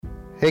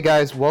Hey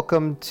guys,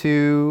 welcome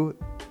to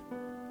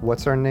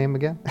what's our name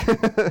again?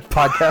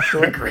 Podcast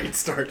Away. Great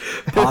start.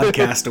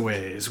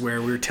 Podcastaways,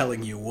 where we're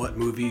telling you what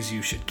movies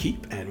you should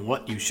keep and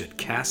what you should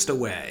cast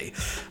away.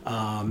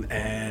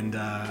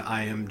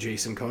 I am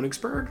Jason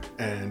Konigsberg,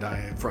 and I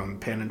am from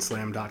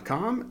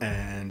PanandSlam.com,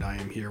 and I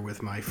am here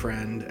with my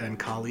friend and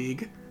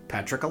colleague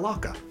Patrick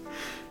Alaka.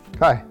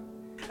 Hi.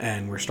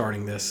 And we're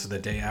starting this the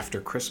day after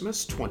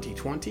Christmas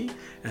 2020,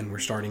 and we're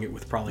starting it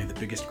with probably the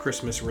biggest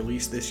Christmas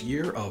release this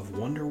year of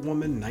Wonder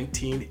Woman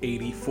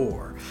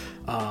 1984.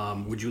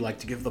 Would you like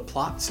to give the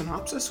plot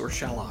synopsis, or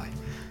shall I?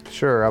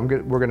 Sure.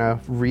 We're gonna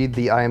read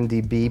the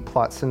IMDb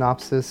plot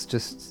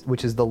synopsis,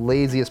 which is the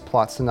laziest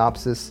plot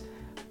synopsis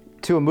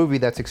to a movie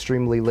that's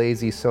extremely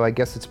lazy. So I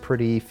guess it's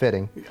pretty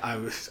fitting. I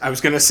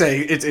was gonna say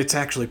it's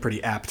actually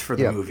pretty apt for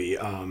the movie,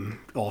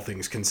 all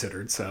things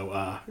considered.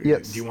 So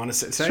yes. Do you want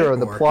to say? Sure. It,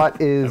 the plot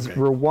is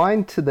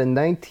rewind to the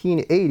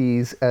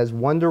 1980s as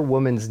Wonder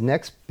Woman's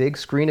next big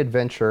screen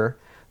adventure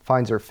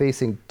finds her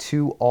facing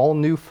two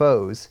all-new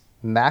foes,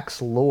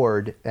 Max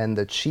Lord and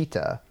the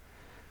Cheetah.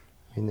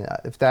 I mean,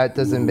 if that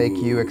doesn't make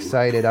you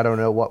excited, I don't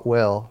know what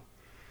will.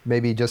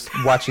 Maybe just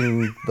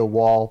watching the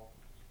wall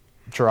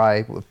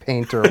dry with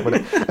paint or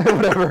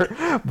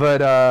whatever.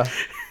 But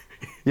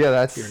yeah,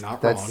 that's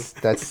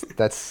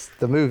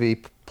the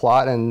movie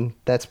plot, and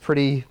that's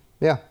pretty.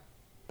 Yeah,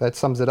 that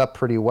sums it up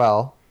pretty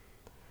well.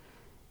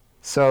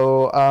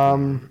 So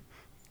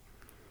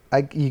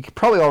you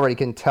probably already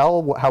can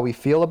tell how we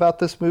feel about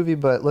this movie,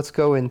 but let's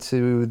go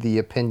into the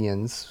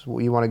opinions.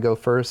 You want to go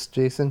first,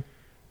 Jason?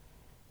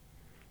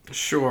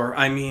 Sure.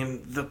 I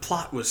mean, the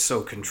plot was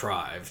so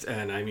contrived,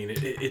 and I mean,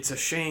 it's a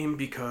shame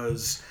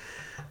because,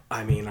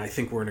 I mean, I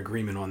think we're in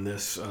agreement on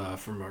this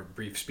from our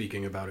brief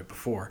speaking about it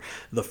before.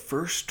 The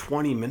first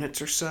 20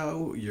 minutes or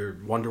so, you're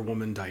Wonder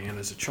Woman,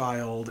 Diana's a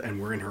child, and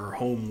we're in her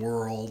home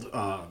world,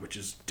 which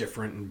is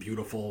different and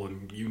beautiful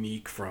and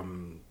unique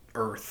from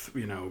Earth,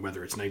 you know,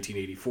 whether it's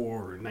 1984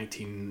 or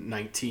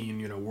 1919,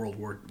 you know, World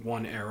War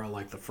I era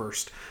like the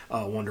first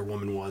Wonder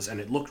Woman was, and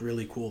it looked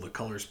really cool. The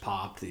colors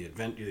popped, the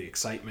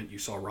excitement. You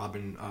saw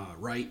Robin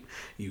Wright,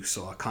 you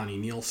saw Connie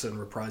Nielsen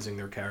reprising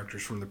their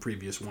characters from the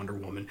previous Wonder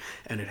Woman,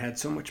 and it had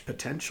so much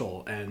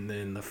potential. And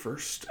then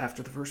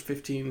after the first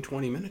 15,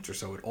 20 minutes or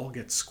so, it all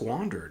gets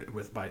squandered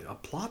by a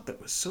plot that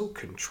was so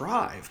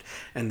contrived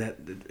and that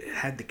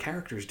had the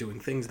characters doing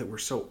things that were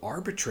so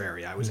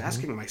arbitrary. I was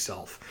asking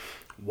myself,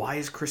 why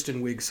is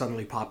Kristen Wiig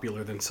suddenly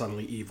popular than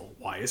suddenly evil?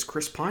 Why is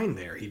Chris Pine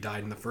there? He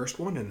died in the first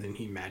one, and then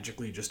he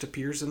magically just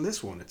appears in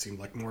this one. It seemed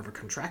like more of a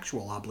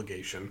contractual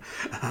obligation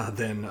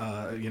than,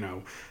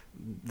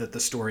 that the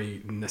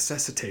story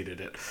necessitated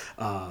it.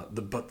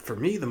 But for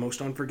me, the most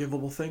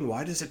unforgivable thing,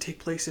 why does it take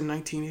place in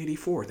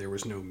 1984? There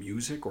was no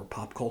music or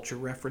pop culture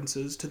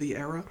references to the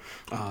era,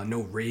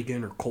 no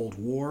Reagan or Cold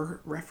War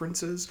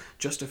references,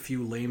 just a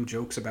few lame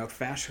jokes about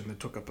fashion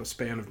that took up a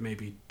span of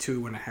maybe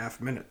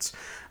 2.5 minutes.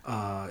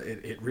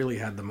 It really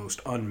had the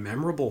most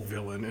unmemorable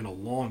villain in a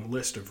long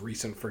list of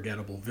recent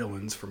forgettable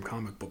villains from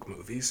comic book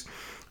movies.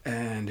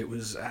 And it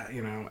was,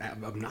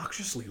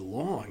 obnoxiously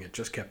long. It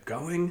just kept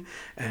going,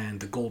 and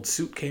the gold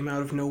suit came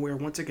out of nowhere.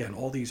 Once again,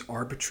 all these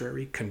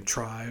arbitrary,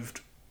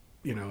 contrived,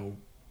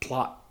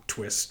 plot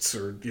twists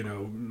or,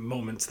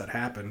 moments that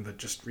happened that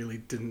just really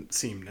didn't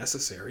seem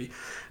necessary.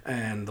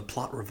 And the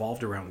plot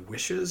revolved around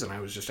wishes, and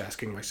I was just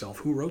asking myself,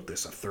 who wrote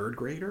this? A third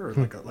grader? Or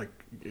like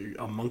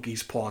a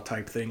monkey's paw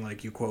type thing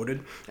like you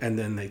quoted? And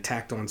then they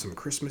tacked on some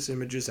Christmas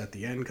images at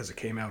the end because it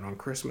came out on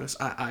Christmas.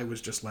 I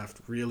was just left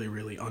really,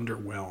 really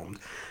underwhelmed.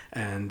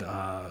 And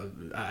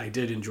I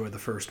did enjoy the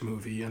first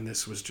movie, and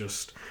this was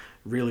just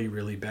really,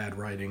 really bad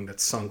writing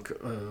that sunk,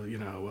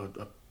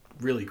 a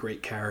really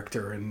great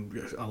character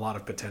and a lot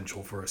of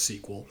potential for a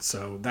sequel.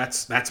 So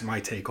that's my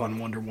take on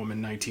Wonder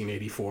Woman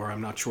 1984. I'm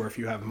not sure if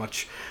you have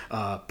much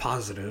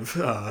positive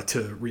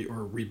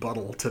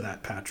rebuttal to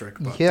that, Patrick.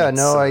 But yeah,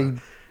 no,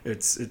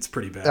 it's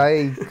pretty bad.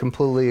 I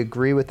completely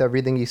agree with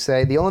everything you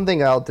say. The only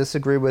thing I'll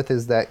disagree with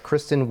is that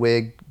Kristen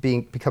Wiig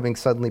becoming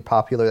suddenly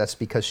popular, that's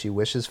because she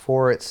wishes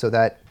for it. So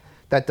that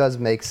does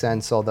make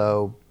sense,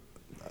 although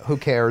who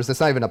cares?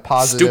 It's not even a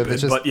positive.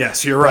 Stupid, but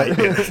yes, you're right.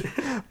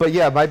 But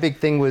yeah, my big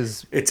thing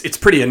was... It's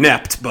pretty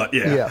inept, but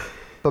yeah. Yeah,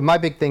 but my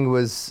big thing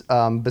was,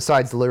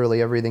 besides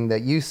literally everything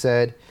that you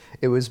said,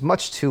 it was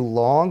much too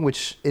long,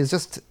 which is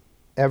just...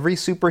 Every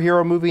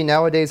superhero movie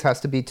nowadays has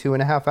to be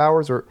 2.5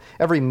 hours, or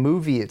every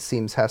movie, it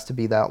seems, has to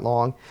be that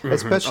long. Mm-hmm.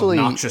 Especially...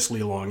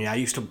 Obnoxiously long, yeah. I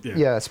used to...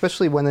 Yeah,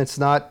 especially when it's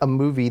not a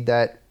movie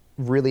that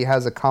really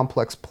has a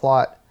complex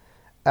plot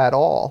at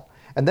all.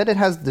 And then it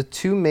has the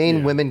two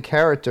main women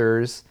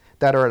characters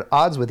that are at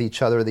odds with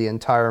each other the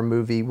entire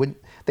movie.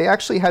 They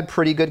actually had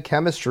pretty good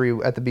chemistry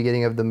at the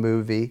beginning of the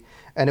movie,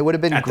 and it would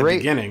have been great. At the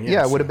beginning, yes.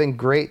 Yeah, it would have been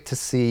great to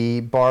see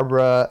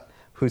Barbara,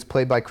 who's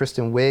played by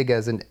Kristen Wiig,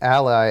 as an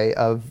ally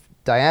of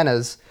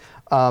Diana's.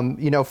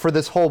 For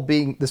this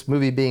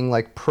movie being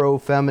like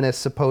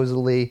pro-feminist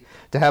supposedly,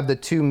 to have the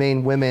two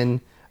main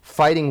women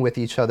fighting with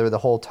each other the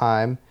whole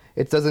time,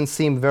 it doesn't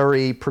seem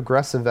very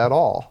progressive at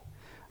all.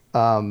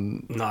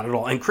 Not at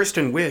all. And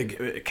Kristen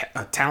Wiig,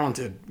 a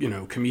talented,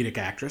 comedic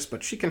actress,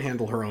 but she can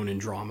handle her own in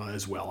drama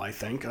as well, I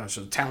think. She's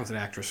a talented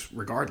actress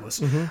regardless.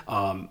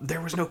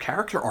 There was no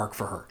character arc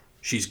for her.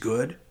 She's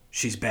good.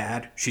 She's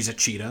bad. She's a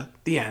cheetah.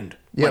 The end.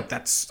 Yep.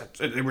 Like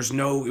it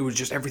was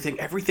just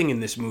everything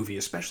in this movie,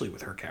 especially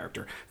with her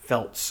character,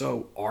 felt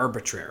so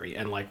arbitrary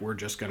and like we're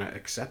just going to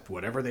accept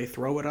whatever they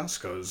throw at us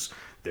because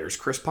there's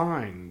Chris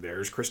Pine,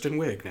 there's Kristen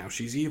Wiig, now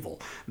she's evil.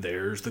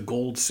 There's the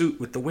gold suit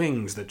with the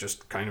wings that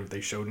just kind of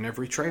they showed in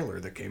every trailer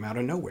that came out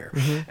of nowhere.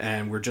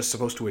 And we're just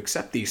supposed to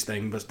accept these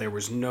things, but there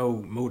was no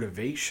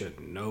motivation,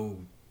 no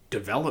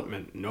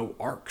development, no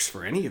arcs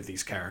for any of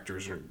these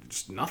characters, or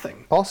just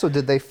nothing. Also,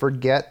 did they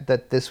forget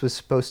that this was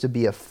supposed to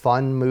be a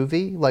fun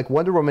movie? Like,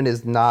 Wonder Woman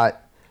is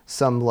not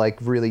some, like,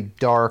 really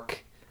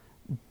dark,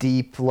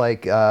 deep,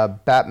 like,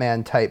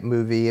 Batman type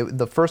movie.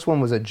 The first one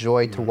was a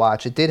joy to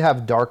watch. It did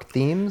have dark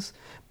themes,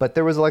 but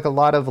there was, like, a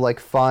lot of, like,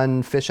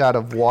 fun fish out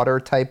of water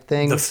type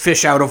things. The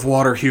fish out of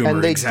water humor,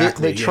 and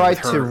exactly. They tried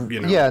her,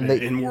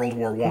 in World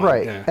War I.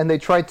 Right, yeah. And they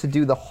tried to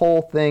do the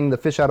whole thing, the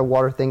fish out of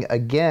water thing,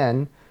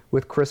 again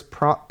with Chris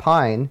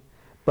Pine,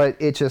 but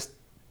it just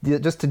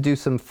to do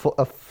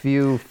a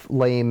few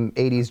lame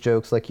 80s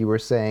jokes like you were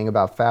saying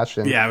about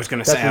fashion. Yeah, I was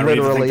going to say, I don't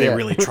even think they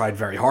really tried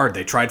very hard.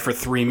 They tried for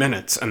 3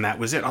 minutes, and that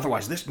was it.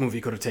 Otherwise, this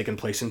movie could have taken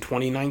place in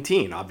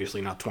 2019. Obviously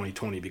not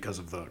 2020 because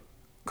of the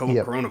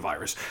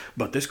coronavirus,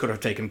 but this could have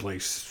taken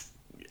place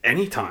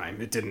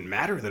anytime. It didn't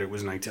matter that it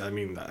was 19. I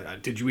mean,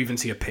 did you even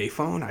see a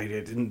payphone? I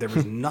didn't. There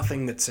was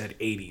nothing that said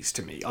 80s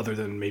to me, other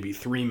than maybe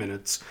 3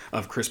 minutes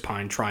of Chris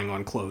Pine trying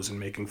on clothes and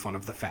making fun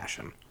of the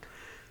fashion.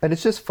 And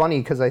it's just funny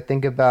because I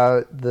think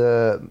about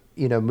the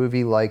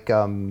movie like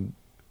Captain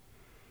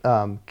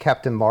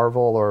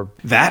Marvel or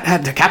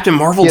Captain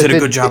Marvel did a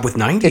good job with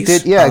 90s. It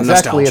did, yeah,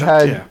 exactly.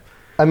 Nostalgia. It had.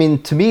 I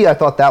mean, to me, I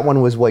thought that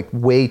one was like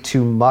way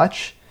too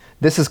much.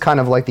 This is kind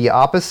of like the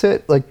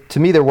opposite. Like, to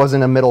me, there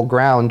wasn't a middle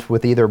ground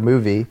with either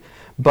movie.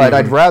 But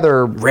I'd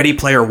rather... Ready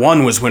Player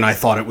One was when I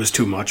thought it was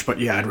too much, but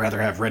yeah, I'd rather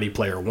have Ready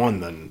Player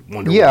One than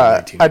Wonder Woman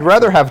 1984. I'd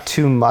rather have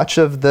too much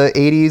of the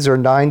 80s or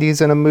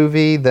 90s in a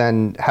movie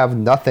than have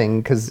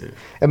nothing, because,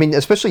 I mean,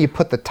 especially you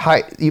put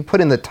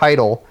in the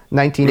title,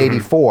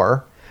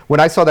 1984. When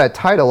I saw that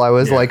title, I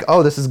was like,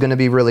 oh, this is going to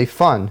be really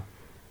fun.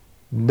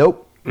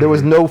 Nope. There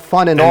was no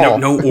fun at all.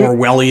 No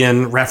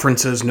Orwellian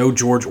references, no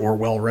George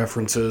Orwell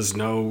references,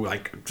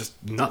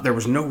 there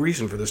was no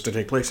reason for this to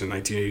take place in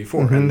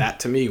 1984. And that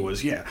to me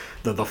was,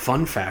 the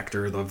fun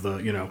factor of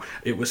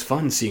it was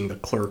fun seeing the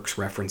Clerks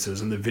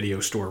references and the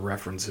video store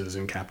references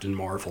in Captain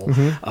Marvel.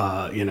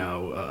 They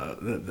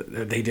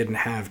didn't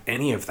have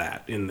any of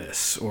that in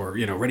this, or,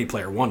 Ready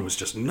Player One was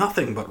just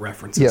nothing but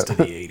references to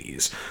the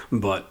 80s.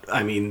 But,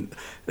 I mean,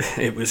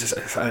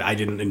 I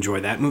didn't enjoy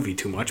that movie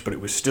too much, but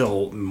it was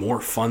still more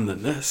fun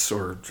than this.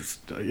 Or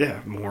just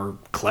more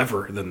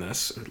clever than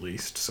this, at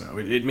least. So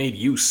it made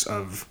use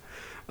of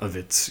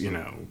its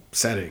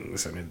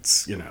settings and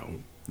its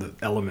the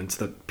elements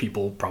that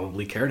people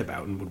probably cared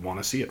about and would want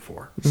to see it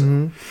for.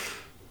 So.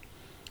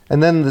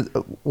 And then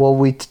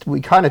we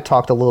kind of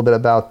talked a little bit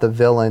about the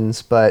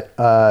villains, but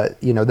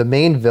the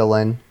main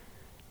villain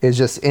is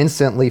just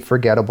instantly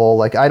forgettable.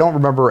 Like, I don't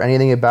remember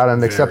anything about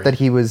him except that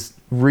he was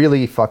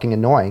really fucking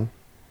annoying.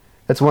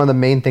 That's one of the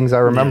main things I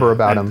remember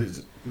about him.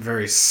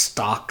 Very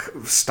stock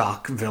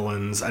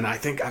villains, and I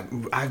think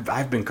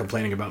I've been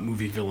complaining about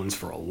movie villains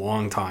for a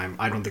long time.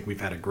 I don't think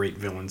we've had a great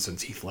villain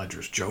since Heath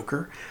Ledger's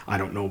Joker. I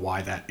don't know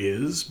why that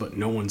is, but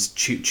no one's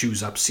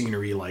chews up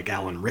scenery like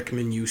Alan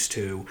Rickman used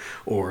to,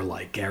 or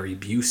like Gary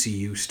Busey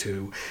used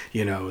to.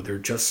 They're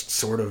just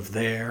sort of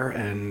there,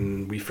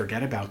 and we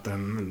forget about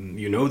them, and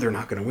they're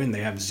not going to win.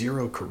 They have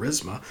zero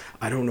charisma.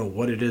 I don't know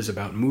what it is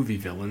about movie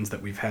villains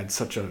that we've had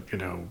such a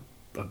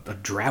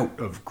drought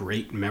of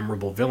great,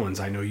 memorable villains.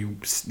 I know you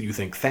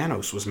think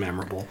Thanos was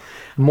memorable.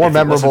 More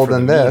memorable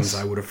than this.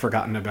 I would have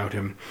forgotten about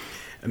him.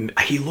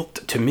 He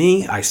looked, to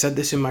me, I said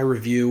this in my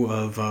review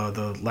of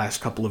the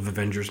last couple of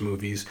Avengers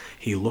movies,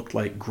 he looked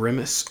like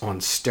Grimace on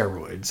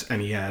steroids,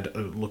 and he had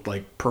looked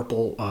like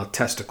purple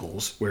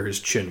testicles where his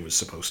chin was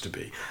supposed to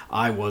be.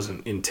 I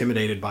wasn't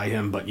intimidated by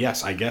him, but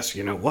yes, I guess,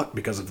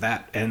 because of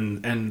that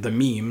and the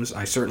memes,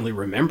 I certainly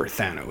remember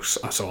Thanos,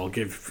 so I'll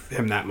give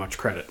him that much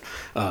credit.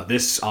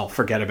 This, I'll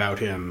forget about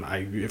him.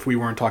 If we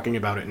weren't talking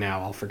about it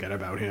now, I'll forget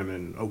about him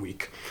in a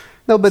week.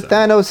 No, but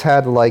Thanos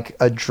had like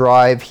a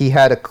drive. He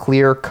had a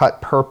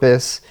clear-cut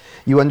purpose.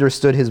 You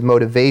understood his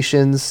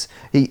motivations.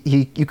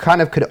 You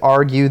kind of could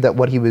argue that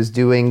what he was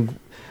doing,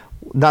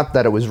 not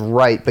that it was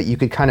right, but you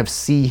could kind of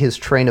see his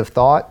train of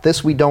thought.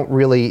 This we don't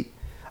really.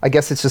 I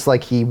guess it's just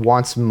like he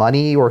wants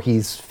money or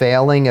he's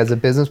failing as a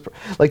business.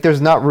 Like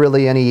there's not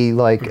really any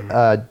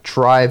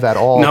drive at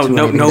all.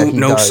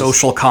 No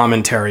social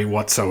commentary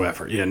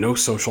whatsoever. Yeah, no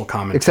social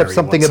commentary. Except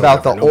something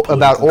whatsoever.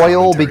 about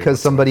oil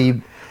because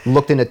somebody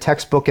looked in a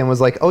textbook and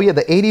was like, oh yeah,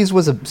 the 80s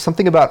was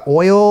something about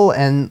oil,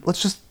 and let's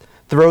just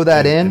throw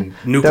that and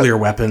nuclear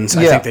weapons.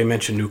 I think they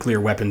mentioned nuclear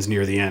weapons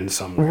near the end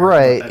somewhere.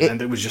 Right.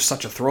 And it was just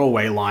such a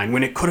throwaway line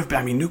when it could have been.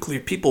 I mean,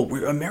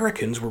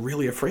 Americans were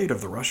really afraid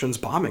of the Russians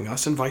bombing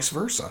us and vice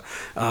versa.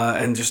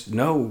 And just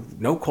no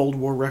Cold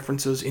War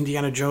references.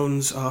 Indiana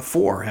Jones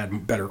 4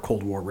 had better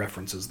Cold War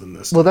references than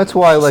this. Well, that's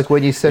why, like,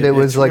 when you said it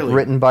was, like, really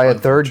written by a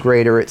third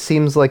grader, it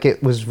seems like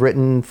it was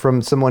written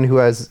from someone who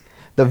has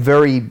the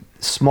very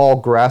small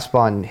grasp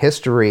on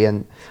history,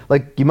 and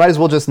like you might as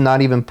well just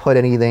not even put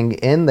anything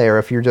in there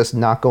if you're just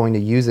not going to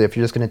use it, if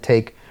you're just going to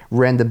take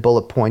random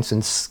bullet points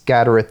and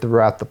scatter it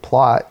throughout the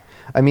plot.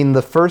 I mean,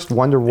 the first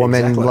Wonder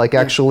Woman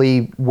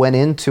actually went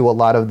into a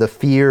lot of the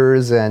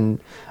fears and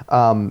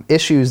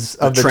issues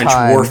of the trench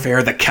time.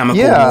 Warfare, the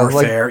chemical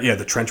warfare,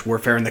 the trench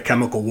warfare and the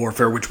chemical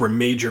warfare, which were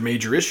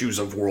major issues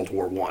of World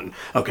War I.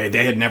 Okay,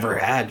 they had never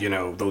had,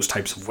 those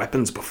types of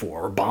weapons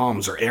before, or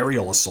bombs or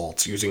aerial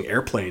assaults using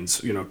airplanes,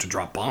 to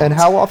drop bombs. And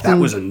how often that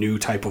was a new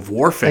type of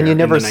warfare. And you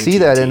never see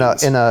that in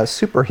a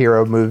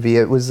superhero movie.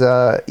 It was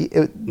there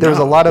was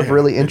a lot of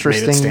really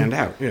interesting stand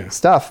out,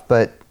 stuff,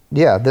 but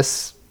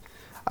this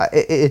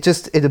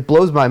it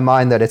blows my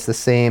mind that it's the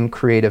same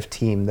creative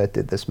team that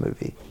did this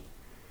movie.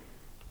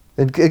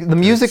 The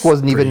music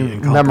wasn't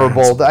even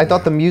memorable. I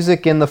thought the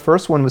music in the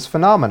first one was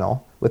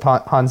phenomenal with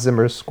Hans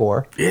Zimmer's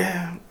score.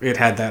 Yeah, it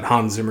had that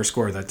Hans Zimmer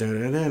score. That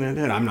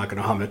I'm not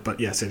going to hum it, but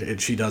yes,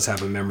 she does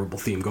have a memorable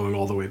theme going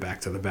all the way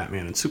back to the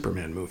Batman and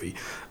Superman movie.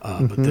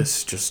 But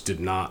this just did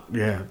not.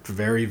 Yeah,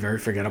 very, very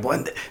forgettable.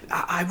 And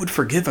I would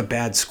forgive a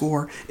bad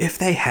score if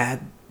they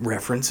had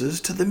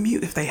references to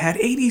if they had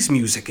 80s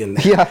music in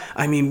there. Yeah.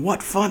 I mean,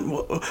 what fun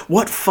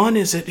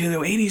is it?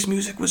 80s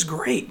music was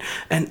great.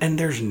 And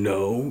there's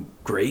no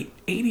great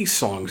 80s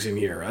songs in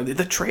here.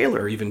 The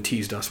trailer even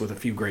teased us with a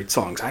few great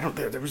songs.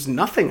 There was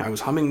nothing. I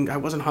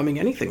wasn't humming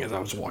anything as I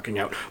was walking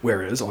out.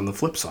 Whereas on the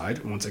flip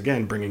side, once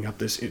again, bringing up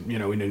this, an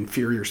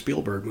inferior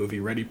Spielberg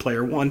movie, Ready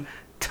Player One,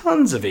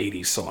 tons of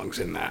 80s songs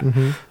in that.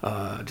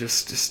 A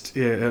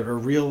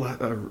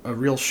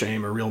real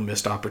shame, a real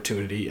missed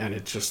opportunity. And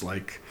it's just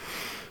like,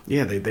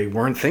 they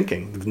weren't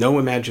thinking. No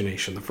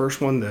imagination. The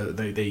first one,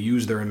 they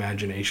used their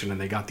imagination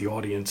and they got the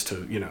audience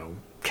to,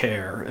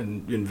 care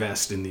and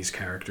invest in these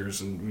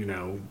characters,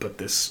 and but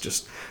this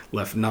just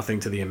left nothing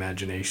to the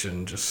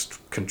imagination, just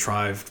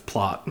contrived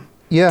plot.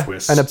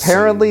 Twists and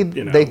apparently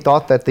they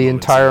thought that the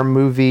entire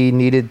movie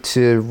needed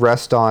to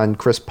rest on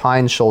Chris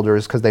Pine's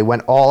shoulders because they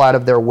went all out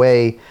of their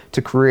way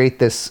to create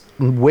this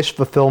wish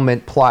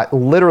fulfillment plot,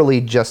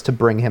 literally just to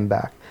bring him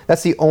back.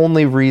 That's the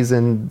only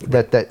reason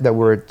that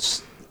we're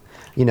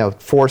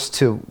forced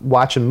to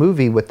watch a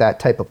movie with that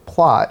type of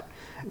plot.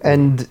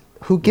 And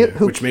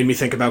which made me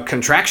think about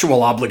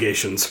contractual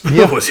obligations.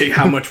 Yeah.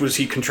 How much was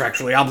he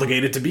contractually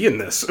obligated to be in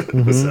this?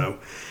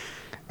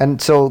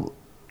 So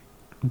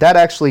that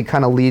actually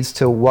kind of leads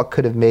to what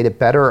could have made it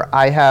better.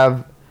 I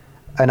have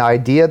an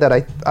idea that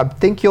I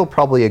think you'll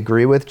probably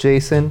agree with,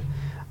 Jason,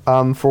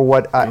 for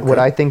what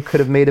I think could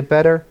have made it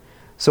better.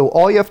 So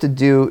all you have to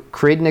do,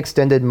 create an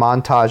extended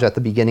montage at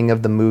the beginning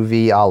of the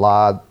movie, a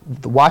la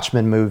the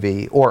Watchmen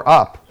movie or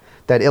Up,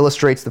 that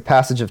illustrates the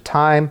passage of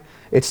time.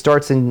 It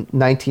starts in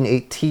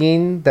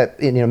 1918, that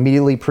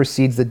immediately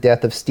precedes the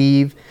death of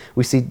Steve.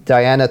 We see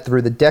Diana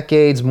through the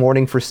decades,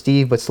 mourning for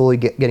Steve, but slowly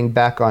getting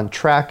back on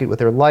track with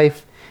her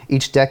life.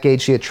 Each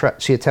decade, she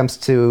attempts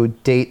to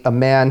date a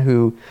man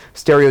who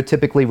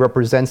stereotypically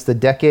represents the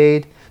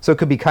decade. So it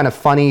could be kind of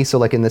funny. So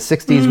like in the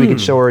 60s, we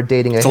could show her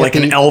dating a hippie. So like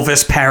an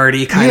Elvis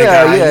parody kind of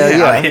guy.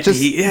 Yeah.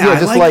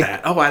 I like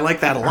that. Oh, I like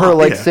that a lot.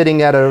 Her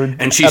sitting at a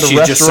and she's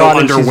restaurant just so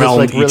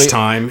underwhelmed each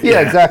time.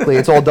 Yeah, exactly.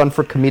 It's all done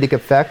for comedic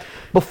effect.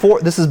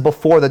 This is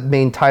before the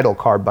main title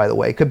card, by the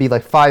way. It could be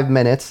like 5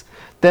 minutes.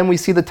 Then we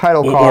see the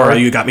title card. Or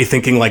you got me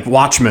thinking like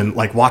Watchmen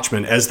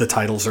as the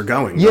titles are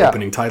going. The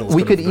opening titles.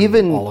 We could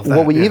even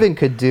even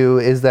could do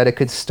is that it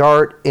could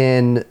start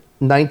in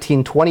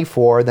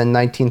 1924, then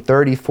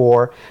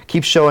 1934,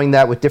 keep showing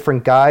that with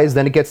different guys.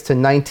 Then it gets to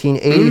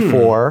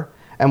 1984,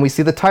 and we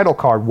see the title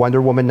card,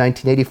 Wonder Woman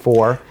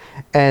 1984,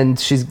 and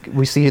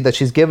we see that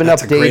she's given up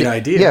dating. That's a great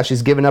idea. Yeah,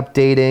 she's given up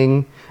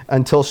dating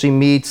until she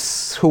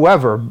meets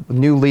whoever,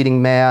 new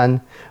leading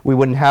man. We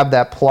wouldn't have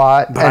that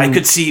plot. But I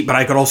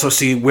could also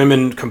see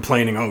women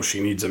complaining, oh, she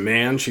needs a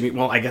man.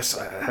 I guess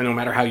no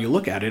matter how you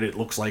look at it, it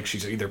looks like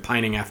she's either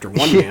pining after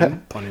one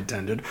man, pun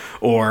intended,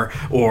 or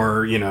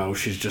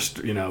she's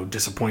just,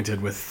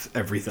 disappointed with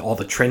everything, all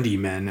the trendy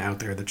men out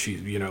there that she,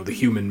 the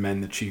human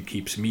men that she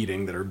keeps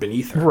meeting that are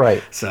beneath her.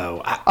 Right.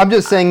 So I'm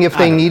just saying it's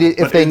an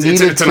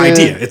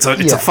idea. It's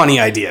a funny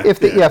idea. If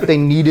they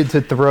needed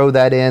to throw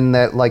that in,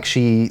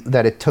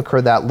 that it took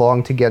her that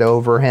long to get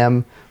over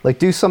him. Like,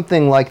 do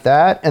something like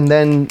that, and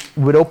then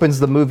it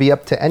opens the movie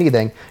up to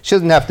anything. She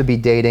doesn't have to be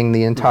dating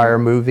the entire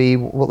movie,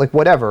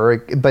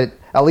 whatever. But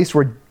at least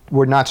we're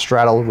not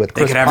straddled with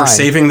Chris Pine. They could have her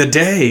saving the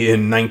day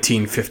in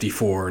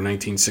 1954 or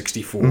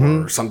 1964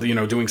 or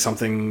something, doing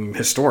something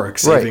historic.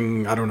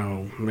 Saving, I don't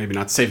know, maybe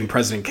not saving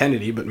President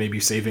Kennedy, but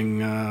maybe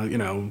saving,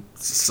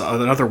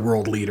 another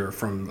world leader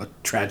from a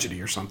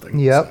tragedy or something.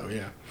 Yep. So,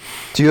 yeah.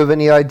 Do you have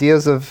any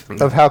ideas of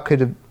how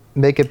could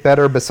make it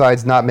better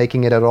besides not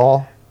making it at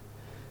all?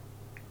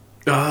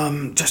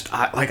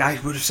 I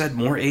would have said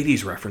more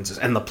 80s references,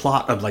 and the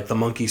plot of like the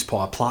Monkey's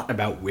Paw plot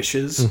about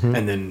wishes,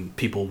 and then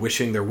people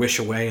wishing their wish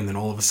away, and then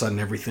all of a sudden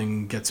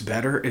everything gets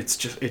better. It's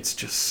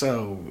just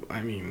so,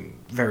 I mean,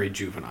 very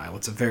juvenile.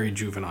 It's a very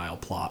juvenile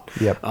plot.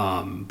 Yep.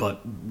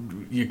 But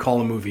you call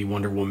a movie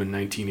Wonder Woman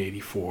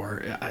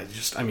 1984.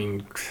 I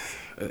mean,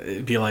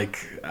 it'd be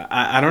like,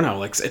 I don't know,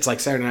 like it's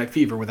like Saturday Night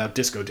Fever without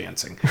disco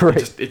dancing.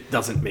 Right. It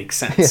doesn't make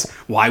sense. Yeah.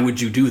 Why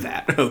would you do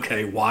that?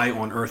 Okay, why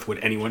on earth would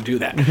anyone do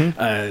that?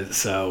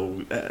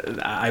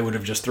 I would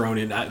have just thrown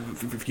in,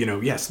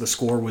 yes, the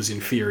score was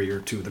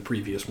inferior to the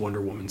previous Wonder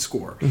Woman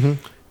score.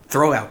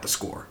 Throw out the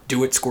score.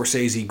 Do it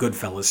Scorsese,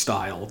 Goodfellas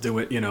style. Do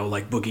it,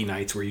 like Boogie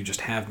Nights, where you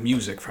just have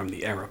music from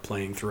the era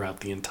playing throughout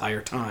the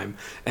entire time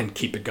and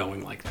keep it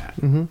going like that.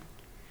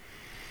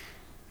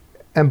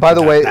 And by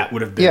the way, that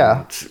would have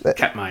been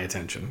kept my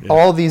attention. Yeah.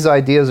 All these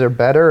ideas are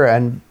better,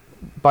 and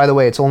by the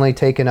way, it's only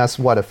taken us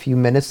a few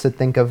minutes to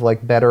think of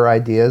like better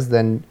ideas.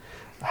 Then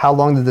how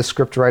long did the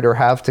scriptwriter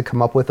have to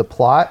come up with a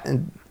plot?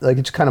 And like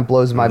it just kind of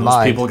blows my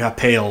mind. Those people got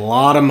paid a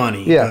lot of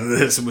money. Yeah,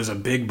 this was a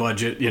big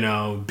budget,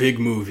 big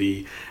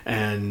movie,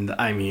 and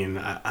I mean,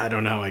 I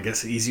don't know. I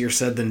guess easier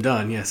said than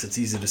done. Yes, it's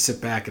easy to sit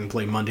back and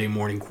play Monday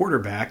morning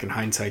quarterback, and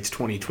hindsight's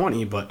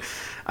 20/20. But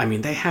I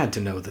mean, they had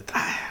to know that.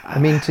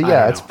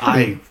 It's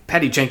pretty...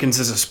 Patty Jenkins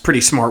is a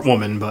pretty smart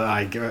woman,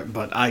 but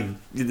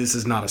this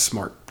is not a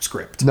smart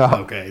script. No.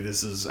 Okay,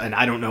 this is, and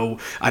I don't know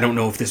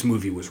if this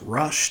movie was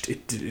rushed.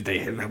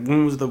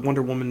 When was the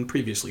Wonder Woman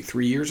previously?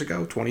 3 years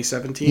ago,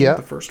 2017, yeah.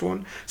 The first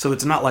one. So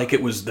it's not like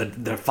it was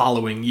the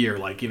following year,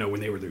 like when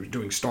they were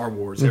doing Star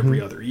Wars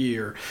every other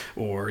year,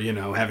 or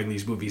having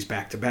these movies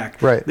back to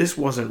back. Right. This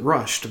wasn't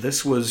rushed.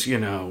 This was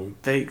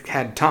they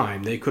had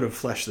time. They could have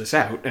fleshed this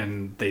out,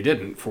 and they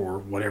didn't for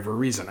whatever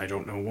reason. I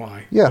don't know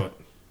why. Yeah. But,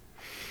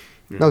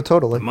 no,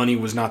 totally. The money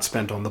was not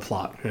spent on the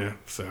plot. Yeah.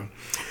 So.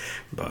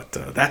 But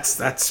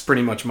that's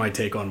pretty much my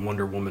take on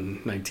Wonder Woman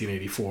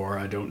 1984.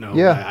 I don't know.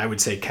 Yeah. I would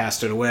say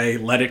cast it away.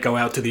 Let it go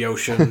out to the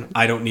ocean.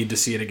 I don't need to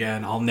see it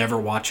again. I'll never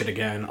watch it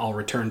again. I'll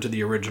return to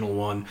the original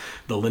one.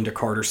 The Linda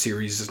Carter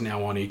series is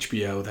now on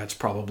HBO. That's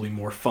probably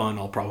more fun.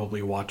 I'll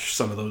probably watch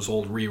some of those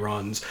old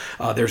reruns.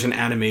 There's an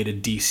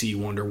animated DC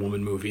Wonder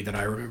Woman movie that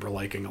I remember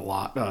liking a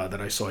lot that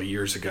I saw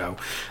years ago.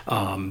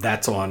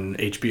 That's on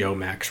HBO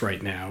Max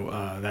right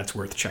now. That's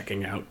worth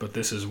checking out. But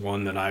this is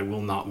one that I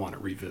will not want to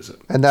revisit.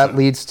 And that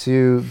leads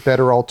to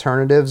better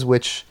alternatives,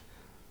 which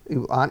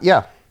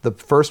the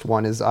first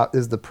one is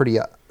the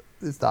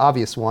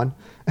obvious one.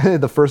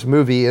 The first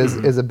movie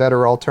is a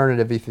better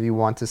alternative if you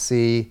want to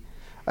see.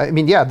 I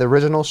mean, the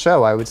original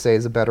show I would say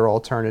is a better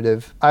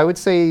alternative. I would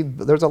say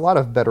there's a lot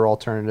of better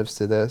alternatives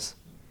to this.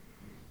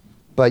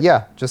 But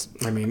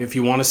if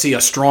you want to see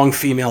a strong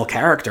female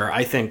character,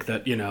 I think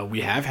that,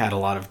 we have had a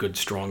lot of good,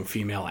 strong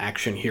female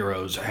action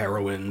heroes,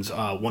 heroines.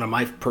 One of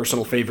my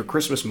personal favorite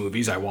Christmas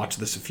movies, I watched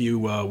this a few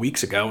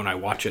weeks ago, and I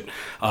watch it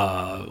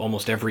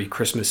almost every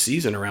Christmas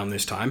season around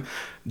this time.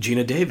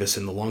 Gina Davis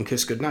in The Long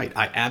Kiss Goodnight.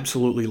 I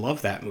absolutely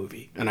love that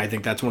movie. And I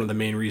think that's one of the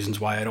main reasons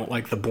why I don't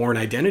like the Bourne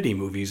Identity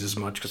movies as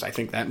much, because I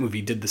think that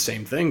movie did the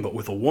same thing, but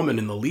with a woman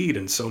in the lead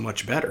and so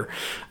much better.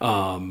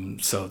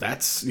 So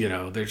that's,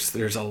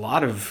 there's a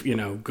lot of,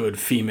 good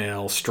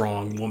female,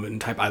 strong woman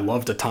type. I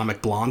loved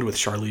Atomic Blonde with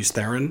Charlize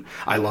Theron.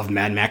 I loved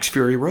Mad Max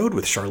Fury Road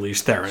with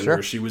Charlize Theron,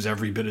 where she was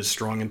every bit as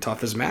strong and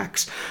tough as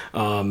Max.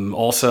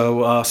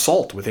 Also,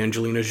 Salt with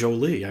Angelina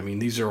Jolie. I mean,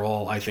 these are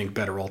all, I think,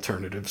 better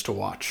alternatives to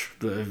watch.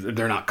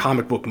 They're not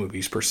comic book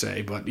movies per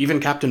se, but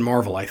even Captain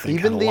Marvel, I think,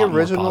 even had a the lot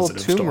original more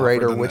positives Tomb to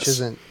Raider, offer than which this.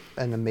 isn't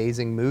an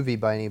amazing movie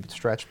by any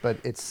stretch, but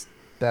it's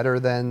better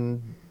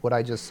than what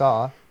I just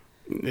saw.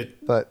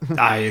 But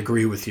I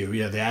agree with you.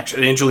 Yeah,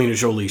 Angelina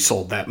Jolie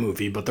sold that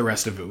movie, but the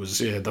rest of it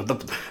was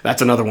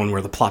that's another one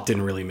where the plot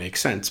didn't really make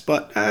sense,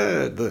 but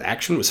the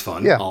action was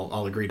fun. Yeah.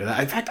 I'll agree to that.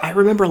 In fact, I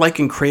remember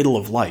liking Cradle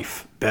of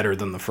Life better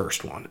than the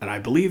first one, and I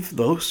believe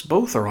those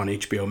both are on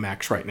HBO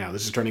Max right now.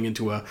 This is turning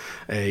into a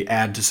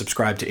ad to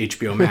subscribe to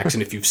HBO Max,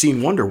 and if you've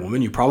seen Wonder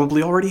Woman, you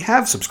probably already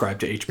have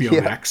subscribed to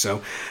HBO Max.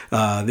 So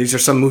these are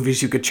some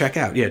movies you could check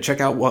out. Yeah,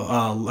 check out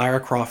Lara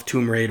Croft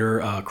Tomb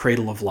Raider,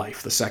 Cradle of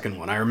Life, the second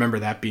one. I remember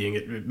that being,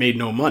 it made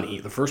no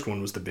money. The first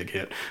one was the big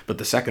hit, but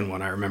the second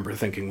one I remember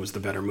thinking was the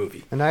better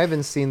movie. And I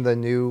haven't seen the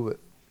new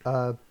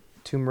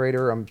Tomb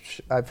Raider.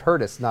 I've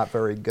heard it's not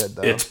very good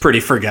though. It's pretty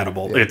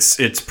forgettable. Yeah.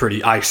 It's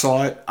pretty. I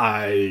saw it.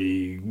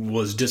 I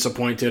was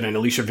disappointed. And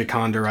Alicia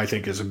Vikander, I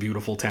think, is a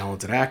beautiful,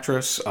 talented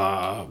actress.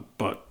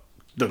 But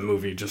the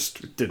movie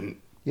just didn't.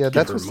 Yeah,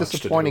 that's what's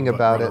disappointing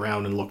about it. Run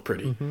around and look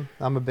pretty. Mm-hmm.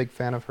 I'm a big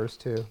fan of hers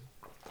too.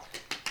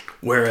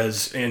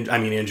 Whereas,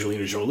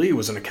 Angelina Jolie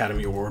was an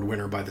Academy Award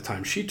winner by the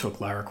time she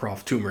took Lara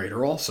Croft Tomb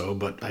Raider also,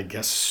 but I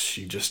guess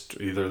she just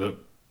either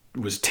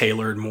was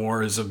tailored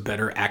more as a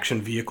better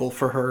action vehicle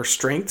for her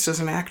strengths as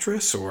an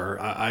actress, or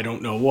I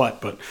don't know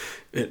what, but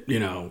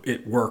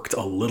it worked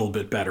a little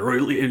bit better. Or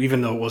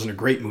even though it wasn't a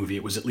great movie,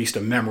 it was at least a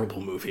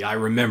memorable movie. I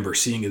remember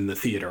seeing it in the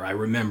theater. I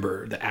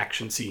remember the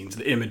action scenes,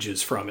 the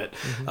images from it,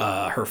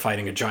 her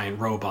fighting a giant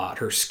robot,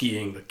 her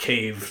skiing, the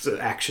cave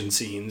action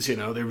scenes.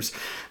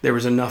 There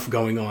was enough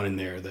going on in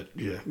there that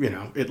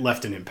it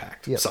left an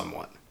impact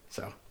somewhat.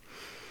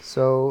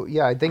 So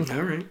yeah, I think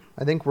all right.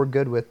 I think we're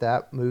good with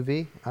that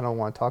movie. I don't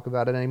want to talk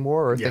about it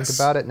anymore or think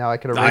about it. Now I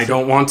could erase I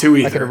don't want to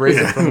either. I could erase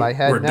it from my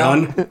head. We're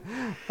done.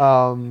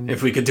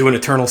 If we could do an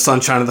Eternal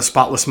Sunshine of the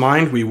Spotless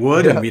Mind, we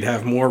would, and we'd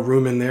have more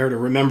room in there to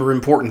remember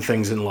important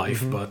things in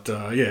life. But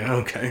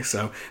okay.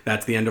 So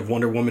that's the end of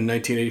Wonder Woman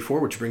 1984,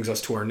 which brings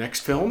us to our next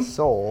film,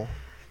 Soul,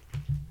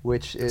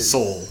 which is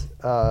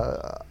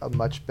a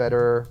much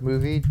better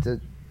movie.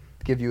 To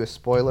give you a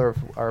spoiler of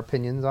our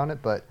opinions on it,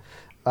 but.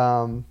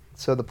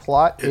 So the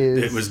plot is...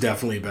 It was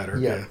definitely better.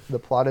 Yeah. The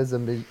plot is a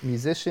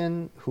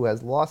musician who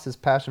has lost his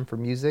passion for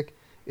music,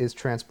 is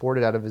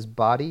transported out of his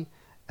body,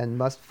 and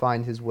must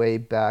find his way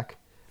back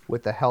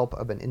with the help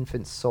of an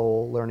infant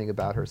soul learning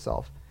about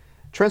herself.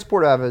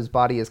 Transported out of his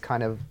body is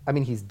kind of... I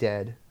mean, he's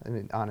dead. I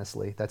mean,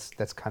 honestly, that's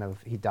kind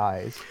of... He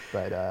dies.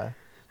 But...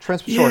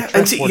 and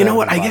see, you know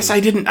what? I guess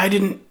I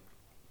didn't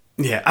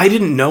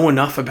know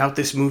enough about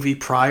this movie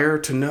prior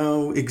to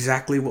know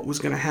exactly what was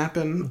going to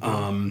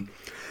happen.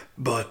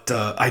 But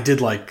I did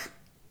like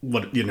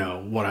what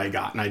I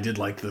got, and I did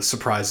like the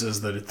surprises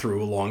that it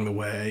threw along the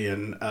way,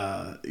 and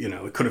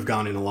it could have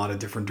gone in a lot of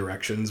different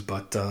directions,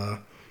 but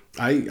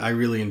I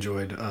really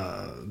enjoyed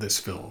this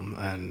film,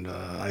 and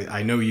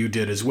I know you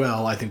did as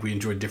well. I think we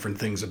enjoyed different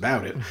things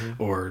about it,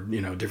 or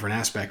different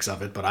aspects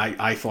of it, but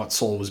I thought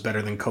Soul was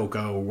better than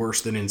Coco,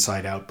 worse than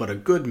Inside Out, but a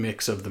good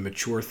mix of the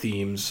mature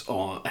themes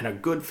and a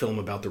good film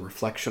about the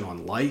reflection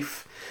on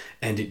life.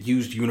 And it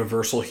used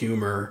universal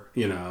humor,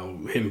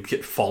 him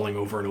falling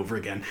over and over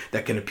again,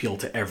 that can appeal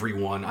to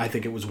everyone. I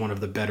think it was one of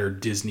the better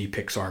Disney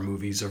Pixar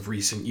movies of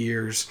recent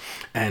years.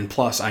 And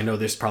plus, I know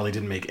this probably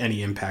didn't make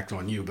any impact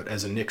on you, but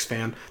as a Knicks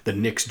fan, the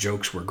Knicks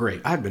jokes were great.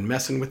 I've been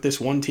messing with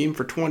this one team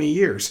for 20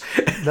 years.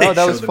 No,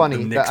 that was funny.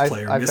 The Knicks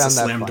player missed a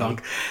slam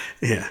dunk.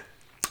 Yeah.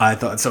 I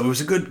thought so. It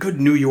was a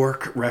good New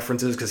York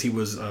references because he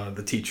was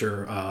the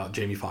teacher.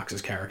 Jamie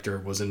Foxx's character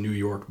was a New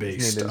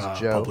York-based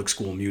public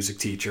school music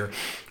teacher.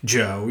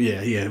 Joe,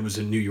 it was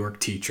a New York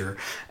teacher,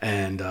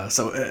 and a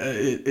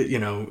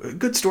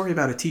good story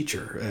about a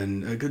teacher,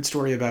 and a good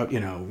story about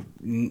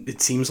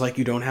it seems like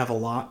you don't have a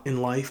lot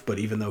in life, but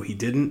even though he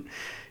didn't.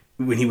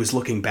 When he was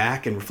looking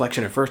back in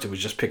reflection at first, it was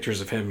just pictures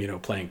of him,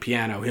 playing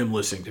piano, him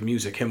listening to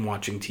music, him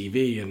watching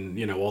TV,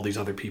 and, all these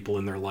other people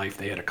in their life,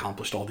 they had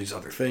accomplished all these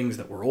other things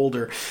that were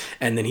older.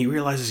 And then he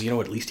realizes,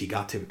 at least he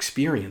got to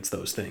experience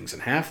those things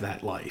and have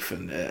that life.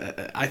 And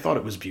I thought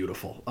it was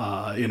beautiful,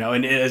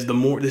 and as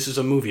this is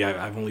a movie,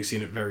 I've only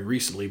seen it very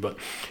recently, but,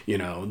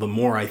 the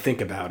more I think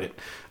about it,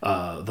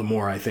 the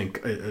more I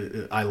think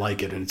I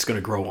like it, and it's going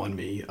to grow on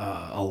me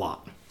a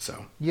lot.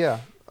 So,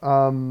 yeah.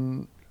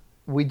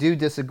 We do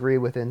disagree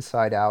with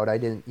Inside Out. I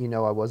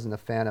wasn't a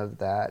fan of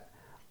that.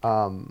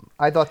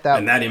 I thought that...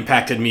 And that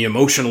impacted me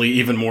emotionally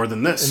even more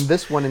than this. And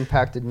this one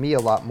impacted me a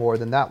lot more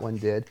than that one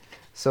did.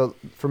 So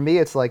for me,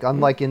 it's like,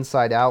 unlike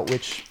Inside Out,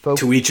 which...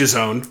 To each his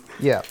own.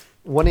 Yeah.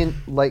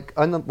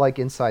 Unlike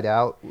Inside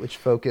Out, which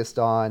focused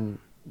on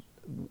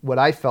what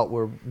I felt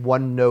were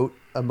one-note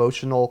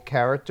emotional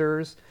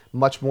characters,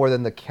 much more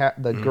than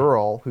the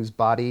girl whose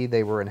body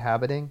they were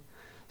inhabiting.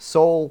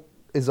 Soul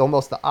is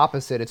almost the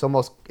opposite. It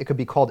could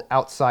be called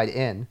Outside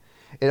In.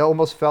 It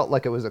almost felt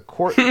like it was a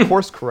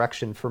course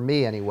correction for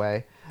me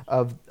anyway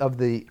of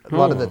a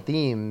lot of the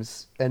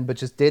themes, but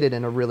just did it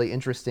in a really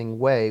interesting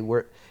way.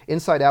 Where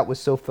Inside Out was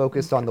so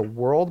focused on the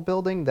world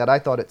building that I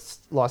thought it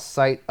lost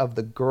sight of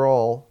the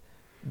girl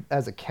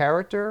as a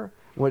character.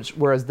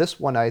 Whereas this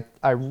one,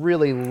 I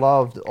really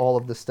loved all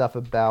of the stuff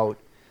about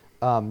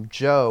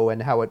Joe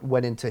and how it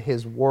went into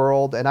his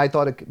world, and I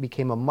thought it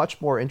became a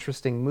much more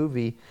interesting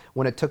movie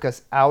when it took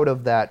us out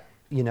of that,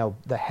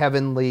 the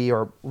heavenly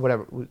or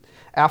whatever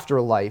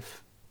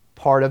afterlife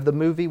part of the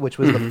movie, which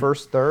was the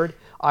first third.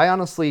 I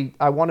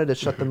wanted to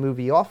shut the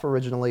movie off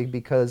originally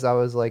because I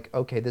was like,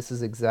 okay, this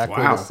is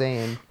exactly the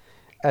same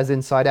as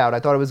Inside Out. I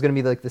thought it was going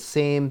to be like the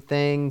same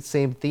thing,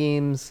 same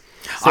themes.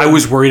 I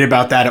was worried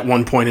about that at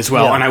one point as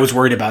well, and I was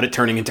worried about it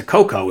turning into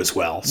Coco as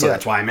well. So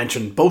that's why I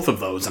mentioned both of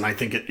those, and I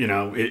think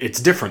it's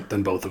different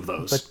than both of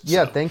those.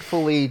 But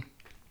thankfully,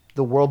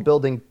 the world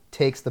building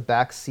takes the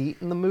back seat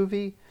in the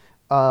movie.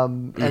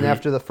 And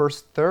after the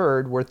first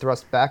third, we're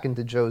thrust back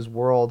into Joe's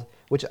world,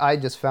 which I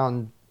just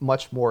found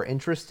much more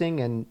interesting,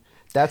 and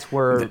that's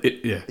where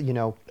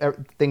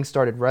things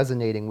started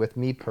resonating with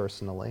me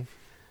personally.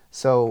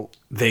 So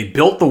they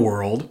built the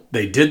world,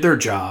 they did their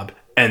job,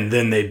 and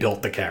then they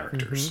built the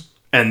characters.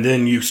 And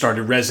then you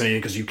started resonating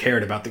because you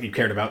cared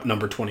about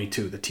number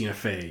 22, the Tina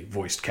Fey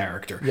voiced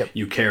character. Yep.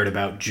 You cared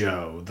about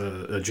Joe,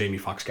 the Jamie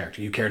Foxx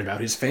character. You cared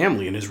about his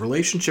family and his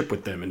relationship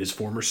with them and his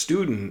former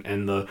student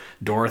and the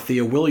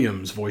Dorothea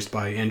Williams voiced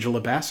by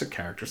Angela Bassett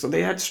character. So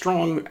they had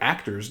strong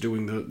actors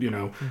doing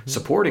the,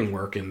 supporting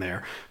work in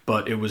there.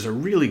 But it was a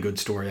really good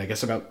story, I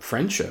guess, about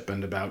friendship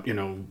and about,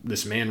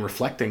 this man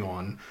reflecting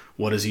on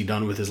what has he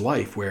done with his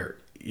life, where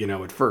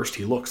at first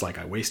he looks like,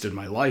 I wasted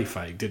my life.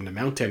 I didn't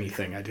amount to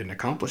anything. I didn't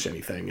accomplish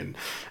anything. And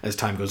as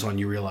time goes on,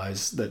 you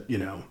realize that,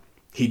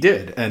 he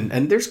did.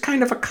 And there's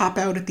kind of a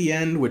cop-out at the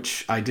end,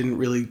 which I didn't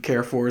really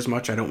care for as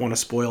much. I don't want to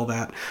spoil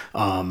that.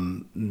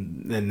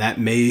 And that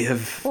may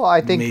have Well,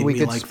 I think we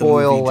could like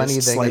spoil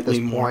anything at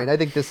this point. I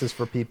think this is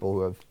for people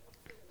who have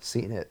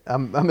seen it.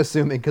 I'm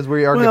assuming, because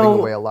we are giving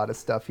away a lot of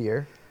stuff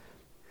here.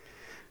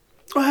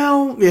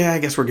 Well, yeah, I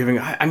guess we're giving...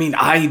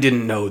 I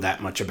didn't know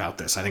that much about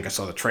this. I think I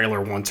saw the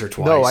trailer once or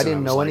twice. No, I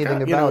didn't know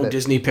anything about it.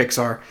 Disney,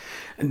 Pixar...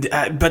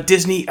 but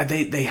Disney,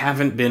 they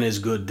haven't been as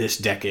good this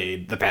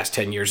decade, the past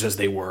 10 years, as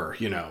they were,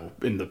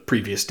 in the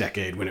previous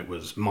decade when it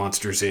was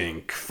Monsters,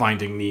 Inc.,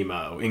 Finding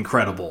Nemo,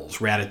 Incredibles,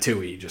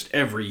 Ratatouille, just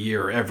every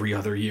year, every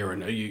other year.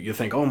 And you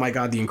think, oh my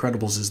God, The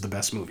Incredibles is the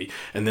best movie.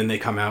 And then they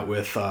come out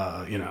with,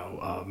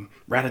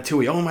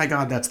 Ratatouille, oh my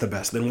God, that's the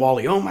best. Then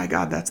WALL-E, oh my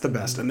God, that's the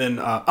best. And then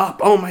Up,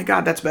 oh my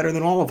God, that's better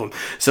than all of them.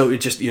 So it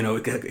just,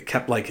 it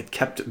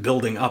kept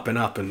building up and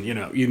up. And,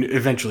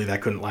 eventually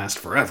that couldn't last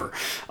forever.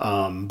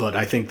 But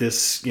I think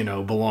this,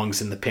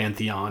 belongs in the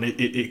pantheon.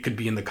 It could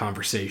be in the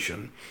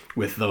conversation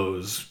with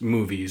those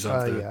movies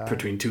of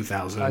between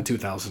 2000 and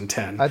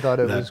 2010 I thought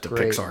it was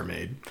great. Pixar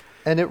made.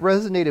 And it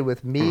resonated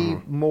with me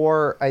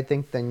more, I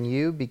think, than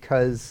you,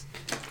 because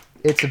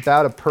it's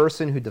about a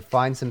person who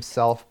defines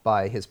himself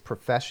by his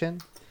profession.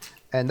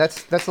 And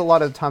that's a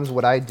lot of times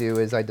what I do,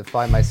 is I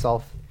define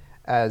myself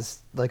as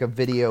like a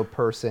video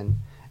person.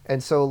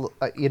 And so,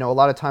 a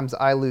lot of times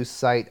I lose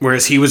sight.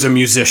 Whereas he was a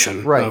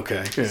musician. Right.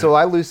 Okay. Yeah. So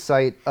I lose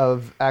sight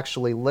of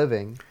actually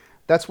living.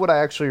 But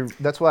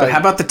how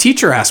about the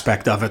teacher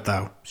aspect of it,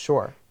 though?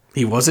 Sure.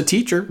 He was a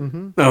teacher.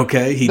 Mm-hmm.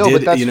 Okay. He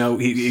did,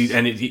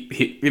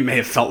 it may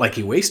have felt like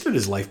he wasted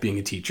his life being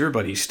a teacher,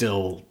 but he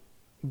still,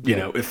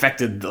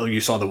 affected, you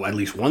saw at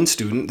least one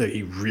student that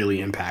he really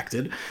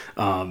impacted.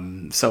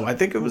 So I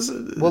think it was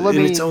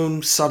its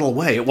own subtle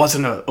way. It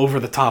wasn't a over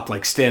the top,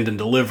 like Stand and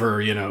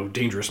Deliver,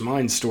 Dangerous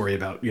Minds story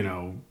about,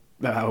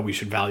 how we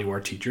should value our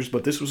teachers.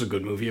 But this was a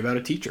good movie about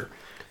a teacher.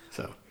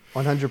 So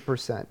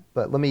 100%.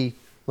 But let me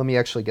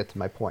actually get to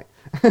my point.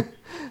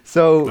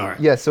 So, right.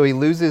 Yeah, so he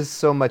loses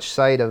so much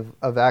sight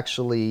of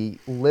actually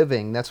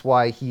living. That's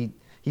why he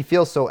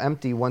feels so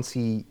empty once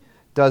he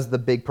does the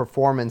big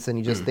performance, and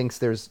he just thinks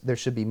there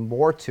should be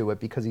more to it,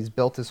 because he's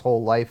built his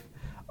whole life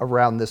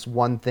around this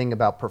one thing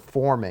about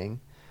performing,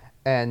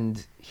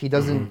 and he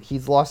doesn't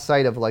he's lost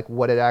sight of like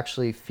what it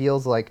actually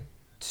feels like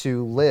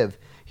to live.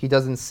 He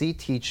doesn't see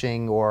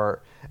teaching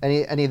or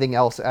anything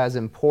else as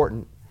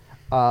important.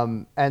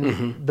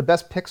 The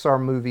best Pixar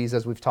movies,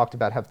 as we've talked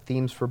about, have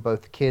themes for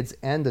both kids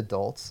and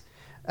adults.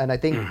 And I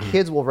think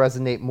kids will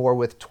resonate more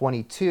with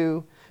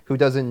 22, who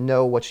doesn't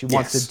know what she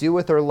wants to do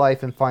with her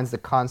life and finds the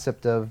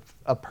concept of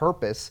a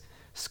purpose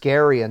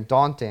scary and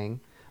daunting.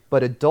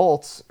 But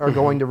adults are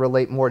going to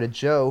relate more to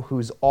Joe,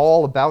 who's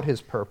all about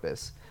his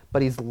purpose,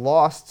 but he's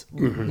lost,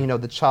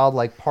 the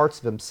childlike parts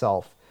of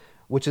himself,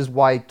 which is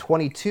why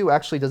 22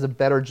 actually does a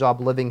better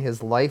job living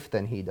his life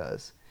than he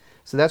does.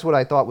 So that's what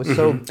I thought was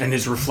so... And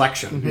his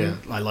reflection, yeah.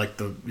 I like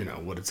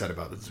what it said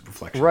about his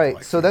reflection.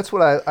 Right, so that's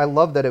what I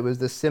love, that it was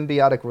this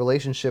symbiotic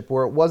relationship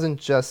where it wasn't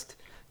just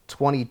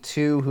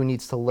 22 who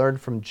needs to learn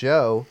from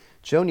Joe.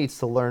 Joe needs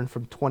to learn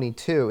from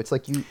 22. It's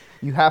like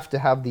you have to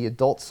have the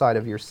adult side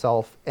of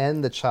yourself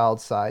and the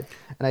child side.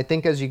 And I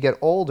think as you get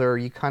older,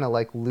 you kind of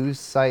like lose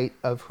sight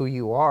of who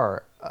you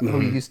are,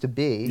 who you used to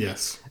be.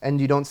 Yes.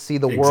 And you don't see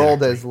the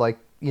world as like,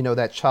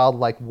 that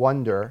childlike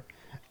wonder.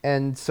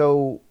 And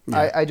so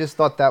I just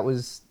thought that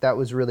was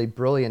really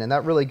brilliant, and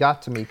that really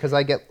got to me, because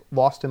I get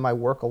lost in my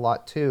work a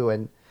lot too,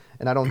 and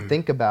I don't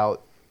think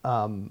about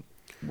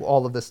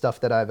all of the stuff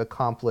that I've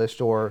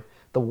accomplished or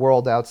the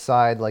world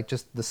outside, like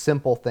just the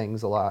simple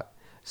things a lot.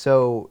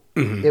 So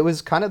it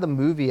was kind of the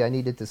movie I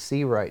needed to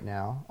see right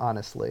now,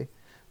 honestly.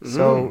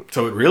 So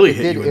it really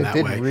hit you in that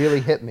way. It did really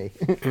hit me.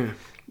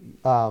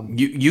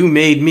 You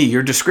made me,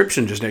 your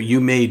description just now,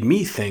 you made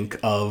me think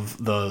of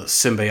the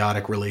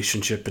symbiotic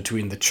relationship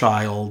between the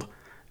child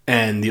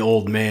and the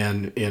old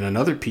man in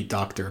another Pete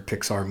Docter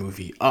Pixar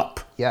movie, Up.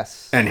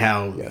 Yes. And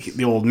how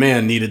the old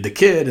man needed the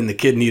kid and the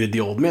kid needed the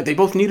old man. They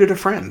both needed a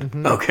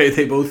friend. Okay,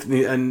 they both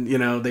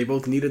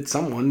needed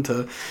someone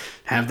to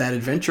have that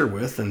adventure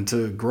with and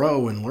to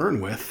grow and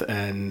learn with.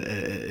 And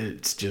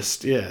it's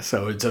just,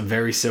 so it's a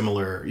very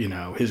similar,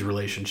 his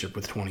relationship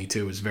with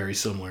 22 is very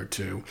similar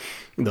to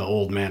the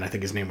old man. I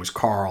think his name was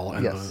Carl,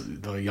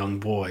 and the young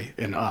boy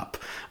in Up.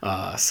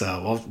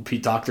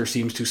 Pete Docter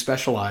seems to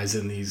specialize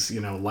in these,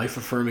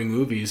 life-affirming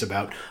movies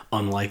about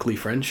unlikely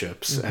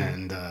friendships.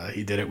 And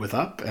he did it with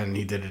Up. Up, and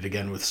he did it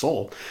again with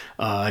Soul.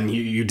 And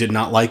you did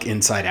not like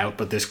Inside Out,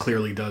 but this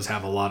clearly does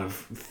have a lot of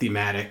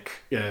thematic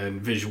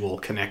and visual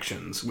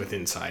connections with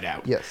Inside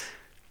Out. Yes.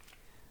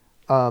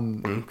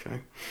 Okay.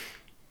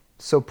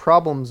 So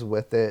problems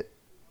with it.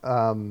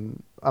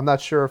 I'm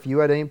not sure if you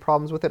had any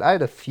problems with it. I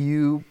had a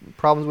few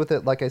problems with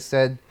it. Like I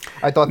said,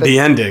 I thought that the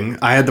ending.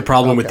 I had the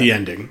problem with the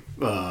ending.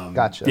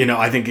 Gotcha. You know,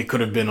 I think it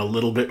could have been a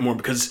little bit more,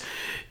 because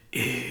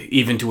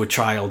even to a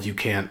child, you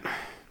can't.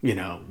 You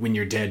know, when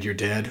you're dead, you're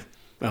dead.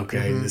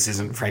 Okay, This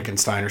isn't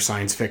Frankenstein or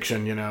science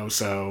fiction. You know,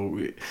 so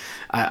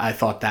I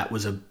thought that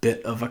was a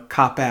bit of a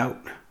cop out.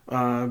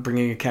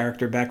 Bringing a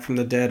character back from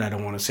the dead. I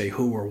don't want to say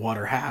who or what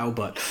or how,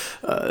 but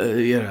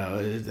you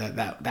know,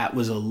 that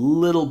was a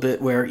little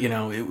bit where, you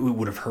know, it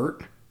would have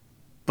hurt,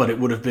 but it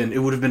would have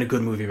been a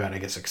good movie about, I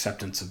guess,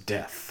 acceptance of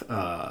death,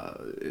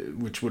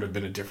 which would have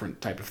been a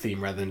different type of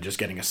theme rather than just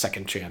getting a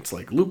second chance.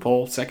 Like,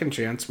 loophole, second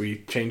chance, we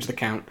changed the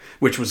count,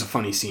 which was a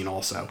funny scene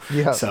also.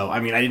 Yeah. So I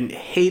mean, I didn't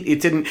hate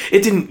it.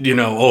 Didn't you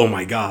know? Oh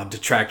my God,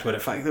 detract. But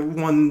if the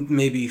one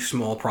maybe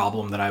small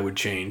problem that I would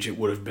change, it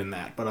would have been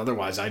that. But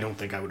otherwise, I don't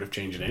think I would have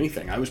changed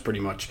anything. I was pretty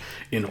much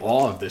in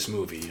awe of this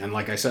movie, and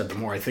like I said, the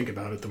more I think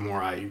about it, the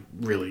more I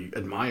really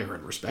admire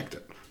and respect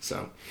it.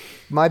 So.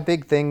 My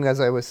big thing, as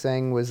I was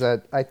saying, was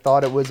that I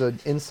thought it was an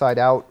Inside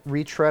Out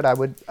retread. I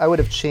would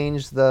have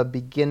changed the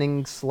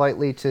beginning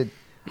slightly to,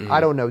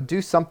 I don't know,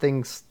 do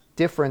something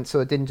different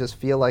so it didn't just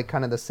feel like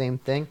kind of the same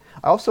thing.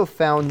 I also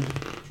found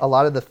a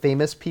lot of the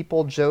famous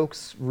people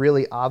jokes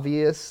really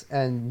obvious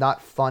and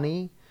not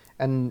funny,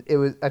 and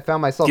I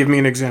found myself. Give me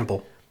an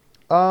example.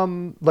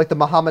 Like the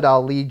Muhammad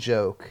Ali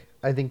joke.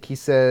 I think he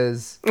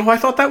says... Oh, I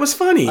thought that was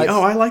funny.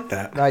 I like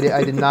that.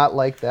 I did not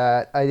like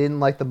that. I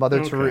didn't like the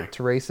Mother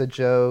Teresa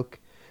joke.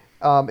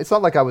 It's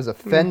not like I was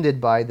offended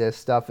by this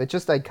stuff. It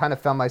just I kind of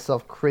found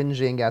myself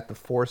cringing at the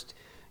forced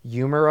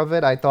humor of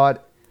it. I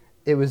thought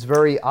it was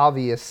very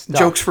obvious stuff.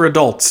 Jokes for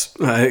adults.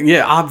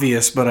 Yeah,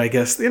 obvious, but I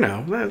guess, you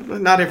know,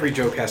 not every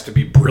joke has to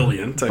be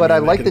brilliant. I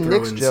like the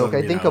Knicks joke.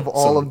 I think of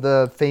all of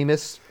the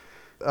famous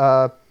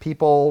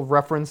people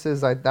references,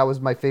 that was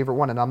my favorite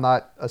one. And I'm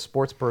not a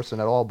sports person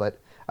at all, but...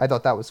 I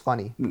thought that was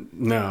funny.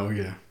 No,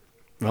 yeah.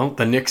 Well,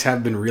 the Knicks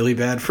have been really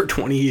bad for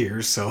 20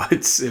 years, so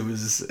it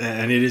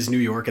is New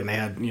York, and they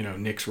had, you know,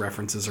 Knicks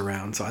references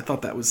around. So I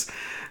thought that was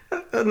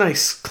a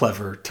nice,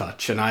 clever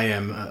touch, and I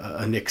am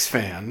a Knicks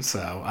fan,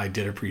 so I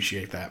did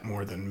appreciate that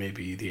more than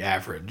maybe the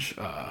average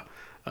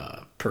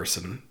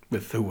person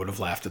who would have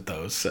laughed at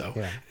those. So,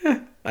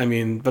 I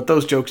mean, but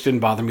those jokes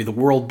didn't bother me. The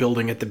world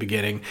building at the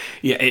beginning,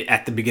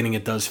 at the beginning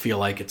it does feel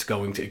like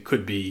it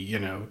could be, you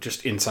know,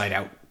 just Inside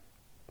Out.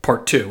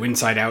 Part 2,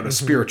 Inside Out, a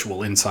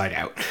spiritual Inside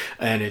Out,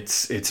 and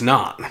it's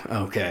not,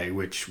 okay,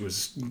 which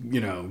was, you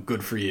know,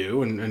 good for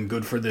you and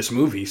good for this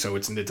movie, so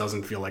it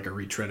doesn't feel like a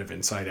retread of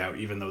Inside Out,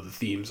 even though the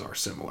themes are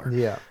similar.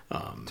 Yeah.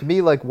 To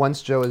me, like,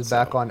 once Joe is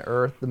back on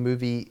Earth, the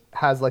movie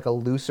has like a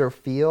looser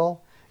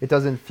feel. It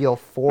doesn't feel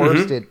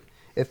forced.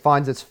 It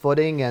finds its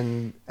footing,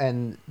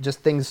 and just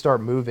things start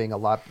moving a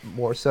lot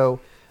more. So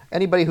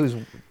anybody who's,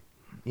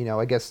 you know,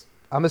 I guess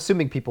I'm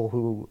assuming people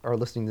who are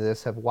listening to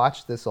this have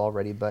watched this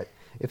already, but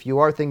if you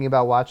are thinking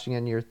about watching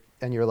and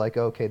you're like,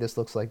 okay, this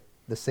looks like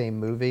the same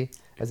movie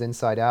as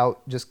Inside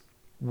Out, just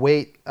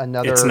wait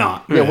another. It's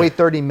not. Wait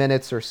 30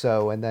 minutes or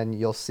so, and then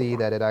you'll see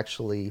that it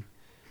actually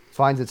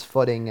finds its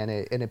footing and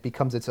it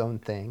becomes its own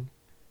thing.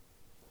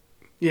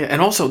 Yeah,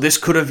 and also this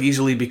could have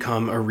easily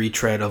become a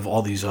retread of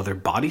all these other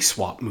body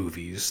swap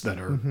movies that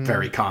are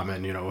very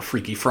common, you know, a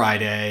Freaky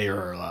Friday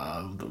or,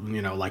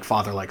 you know, like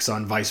Father Like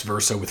Son, vice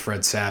versa with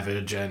Fred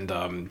Savage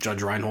and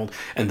Judge Reinhold.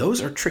 And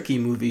those are tricky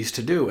movies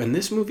to do. And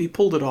this movie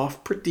pulled it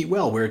off pretty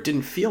well, where it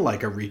didn't feel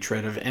like a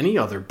retread of any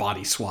other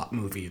body swap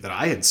movie that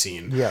I had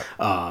seen. Yeah.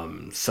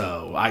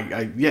 So,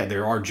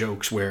 there are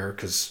jokes where,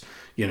 because...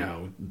 You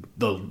know,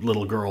 the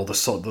little girl, the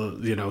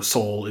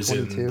soul is 22.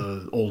 In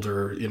the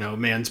older, you know,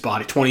 man's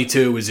body.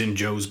 22 is in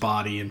Joe's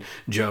body, and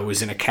Joe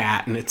is in a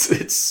cat, and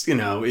it's you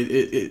know,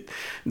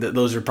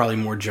 those are probably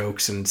more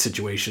jokes and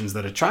situations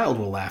that a child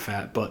will laugh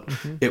at, but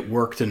it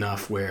worked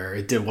enough where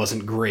it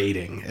wasn't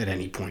grating at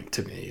any point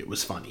to me. It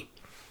was funny.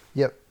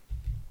 Yep.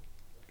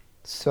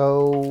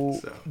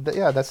 So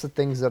that's the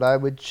things that I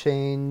would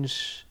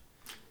change.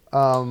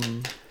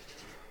 Better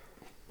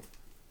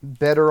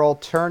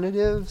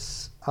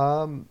alternatives.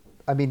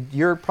 I mean,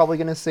 you're probably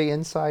going to say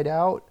Inside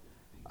Out.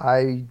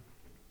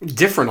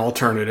 Different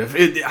alternative.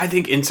 I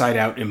think Inside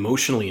Out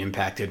emotionally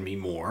impacted me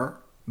more,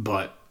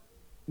 but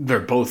they're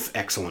both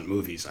excellent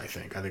movies, I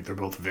think. I think they're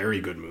both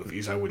very good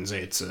movies. I wouldn't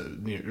say it's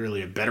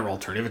really a better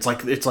alternative.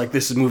 It's like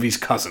this movie's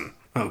cousin.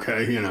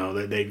 Okay, you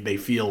know, they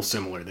feel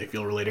similar, they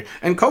feel related.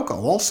 And Coco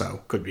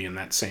also could be in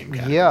that same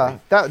category. Yeah,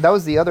 that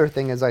was the other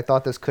thing, is I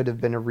thought this could have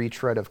been a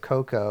retread of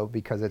Coco,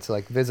 because it's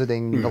like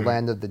visiting the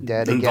land of the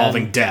dead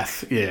involving again.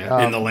 death,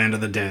 in the land of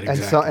the dead,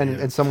 exactly.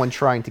 And someone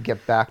trying to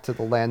get back to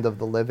the land of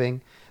the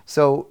living.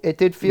 So it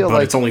did feel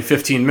but it's only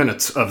 15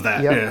 minutes of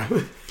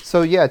that,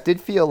 So yeah, it did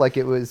feel like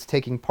it was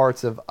taking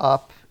parts of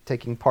Up,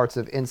 taking parts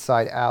of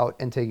Inside Out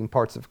and taking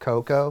parts of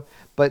Coco,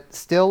 but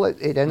still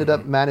it ended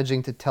up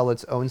managing to tell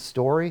its own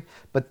story.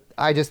 But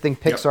I just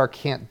think Pixar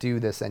can't do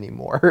this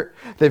anymore.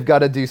 They've got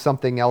to do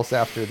something else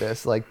after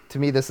this. Like, to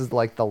me, this is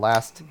like the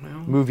last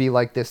movie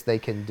like this they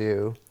can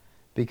do,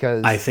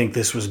 because I think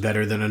this was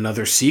better than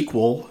another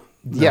sequel.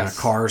 Yes.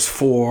 Cars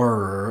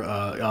 4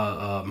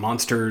 or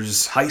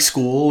Monsters High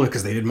School,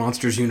 because they did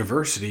Monsters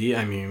University.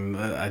 I mean,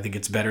 I think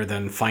it's better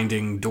than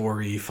Finding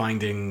Dory,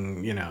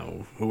 finding,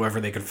 whoever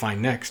they could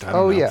find next. I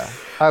don't know. yeah.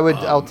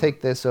 I'll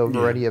take this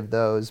over any of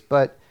those,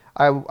 but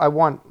I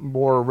want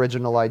more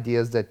original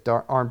ideas that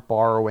aren't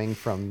borrowing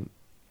from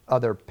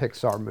other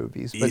Pixar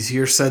movies. But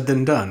easier said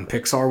than done.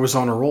 Pixar was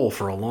on a roll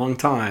for a long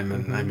time,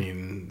 and I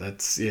mean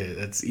that's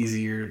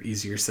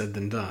easier said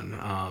than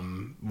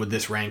done. Would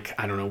this rank?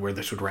 I don't know where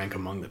this would rank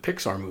among the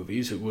Pixar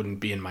movies. It wouldn't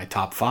be in my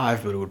top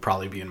 5, but it would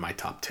probably be in my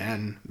top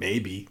 10,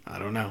 maybe. I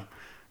don't know,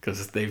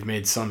 because they've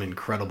made some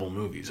incredible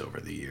movies over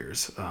the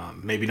years.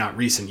 Maybe not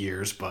recent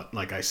years, but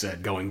like I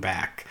said, going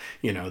back,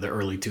 the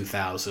early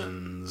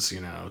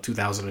 2000s,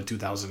 2000 to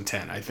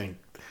 2010, I think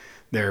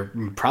they're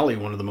probably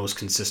one of the most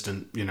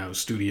consistent,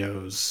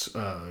 studios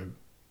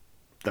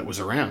that was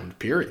around,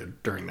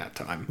 period, during that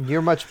time.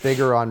 You're much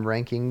bigger on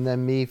ranking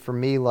than me. For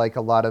me, like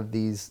a lot of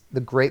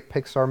the great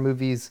Pixar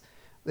movies,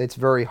 it's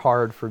very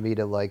hard for me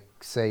to like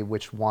say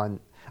which one.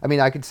 I mean,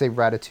 I could say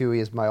Ratatouille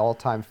is my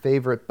all-time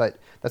favorite, but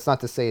that's not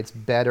to say it's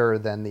better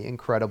than The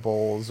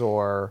Incredibles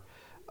or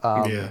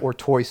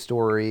Toy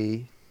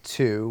Story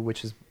 2,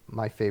 which is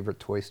my favorite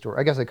Toy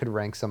Story. I guess I could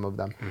rank some of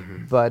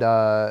them, but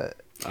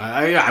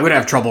I would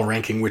have trouble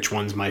ranking which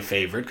one's my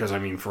favorite, because I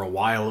mean, for a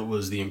while it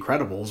was The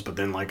Incredibles, but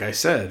then, like I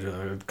said,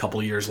 a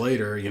couple of years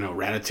later,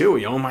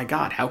 Ratatouille. Oh my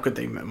God, how could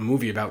a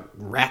movie about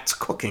rats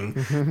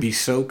cooking be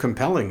so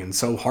compelling and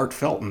so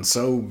heartfelt and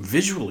so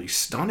visually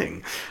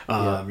stunning?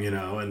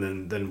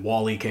 And then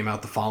WALL-E came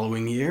out the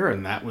following year,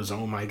 and that was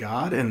oh my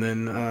God. And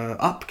then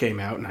Up came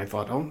out, and I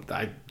thought,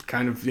 I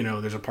kind of,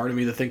 there's a part of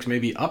me that thinks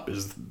maybe Up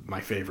is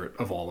my favorite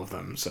of all of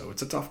them. So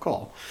it's a tough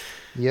call.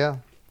 Yeah.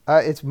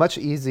 It's much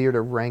easier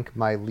to rank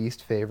my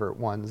least favorite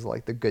ones,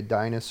 like The Good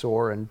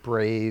Dinosaur and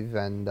Brave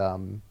and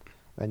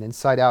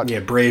Inside Out.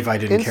 Yeah, Brave I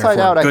didn't care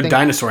for. Good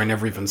Dinosaur I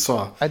never even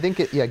saw. I think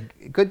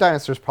Good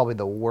Dinosaur is probably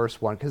the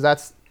worst one, because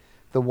that's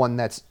the one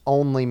that's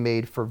only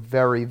made for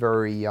very,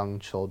 very young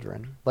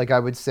children. Like, I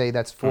would say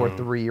that's for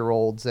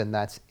 3-year-olds, and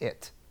that's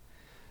it.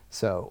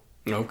 So,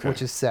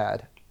 which is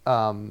sad.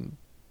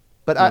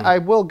 But I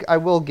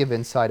will give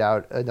Inside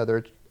Out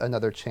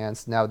another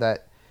chance now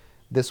that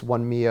this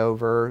won me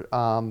over.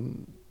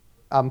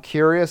 I'm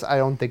curious. I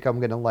don't think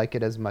I'm going to like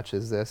it as much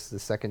as this the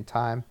second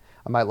time.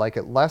 I might like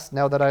it less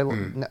now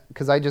that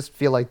because I just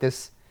feel like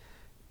this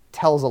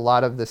tells a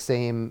lot of the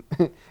same.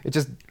 It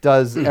just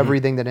does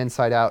everything that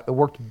Inside Out. It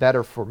worked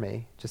better for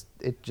me.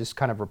 It just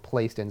kind of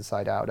replaced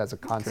Inside Out as a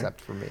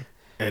concept for me.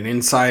 And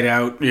Inside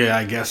Out,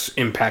 I guess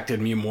impacted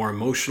me more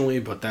emotionally,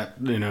 but that,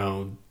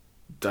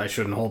 I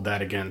shouldn't hold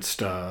that against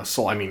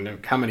Soul. I mean,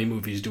 how many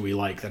movies do we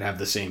like that have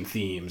the same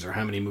themes, or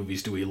how many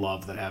movies do we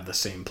love that have the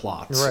same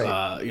plots?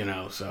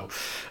 Right. So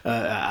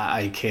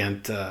I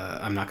can't.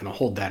 I'm not going to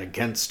hold that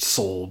against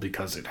Soul,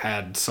 because it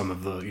had some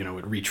of the,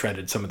 it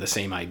retreaded some of the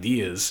same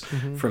ideas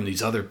from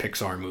these other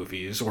Pixar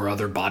movies or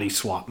other body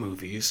swap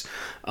movies,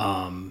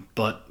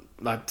 but.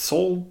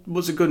 Soul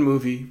was a good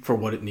movie for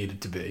what it needed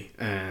to be,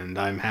 and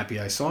I'm happy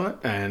I saw it,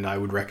 and I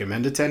would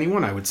recommend it to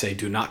anyone. I would say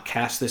do not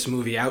cast this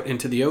movie out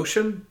into the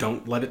ocean.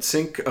 Don't let it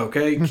sink,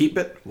 okay? Keep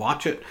it,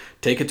 watch it,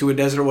 take it to a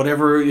desert,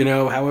 whatever,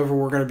 however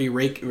we're going to be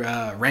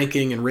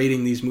ranking and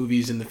rating these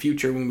movies in the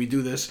future when we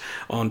do this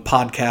on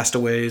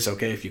Podcastaways,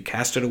 okay? If you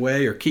cast it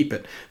away or keep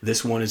it,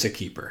 this one is a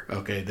keeper,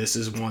 okay? This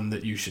is one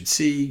that you should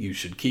see, you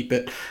should keep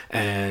it,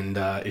 and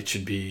it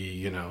should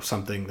be,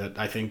 something that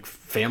I think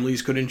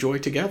families could enjoy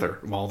together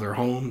while they're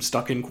home,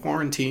 stuck in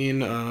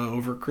quarantine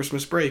over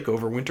Christmas break,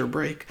 over winter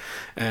break,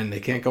 and they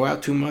can't go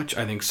out too much.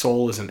 I think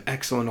Soul is an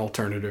excellent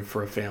alternative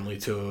for a family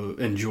to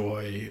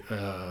enjoy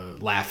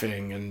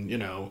laughing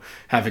and,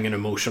 having an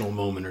emotional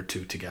moment or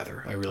two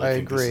together. I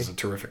think agree. This is a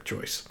terrific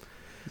choice.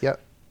 Yep,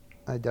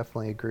 I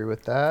definitely agree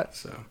with that.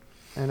 So,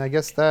 and I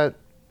guess that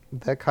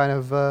kind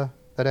of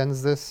that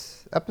ends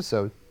this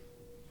episode.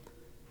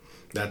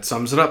 That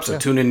sums it up. So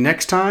tune in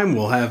next time.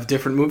 We'll have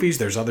different movies.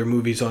 There's other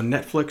movies on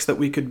Netflix that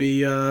we could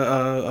be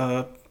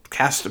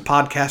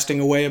podcasting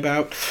away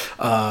about.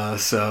 And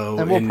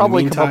we'll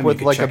probably come up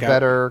with like a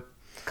better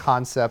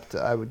concept,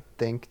 I would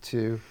think,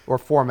 or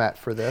format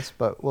for this,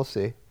 but we'll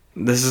see.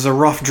 This is a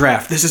rough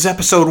draft. This is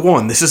episode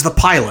 1. This is the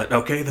pilot,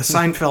 okay? The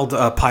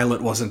Seinfeld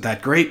pilot wasn't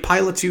that great.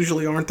 Pilots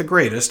usually aren't the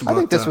greatest. But, I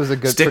think this was a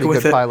pretty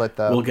good pilot,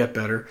 though. We'll get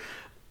better.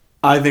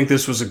 I think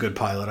this was a good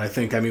pilot. I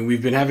mean,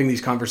 we've been having these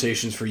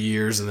conversations for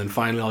years, and then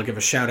finally I'll give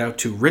a shout out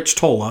to Rich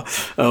Tola,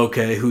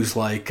 okay, who's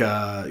like,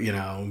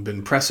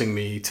 been pressing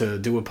me to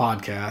do a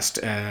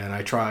podcast, and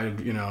I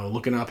tried,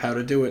 looking up how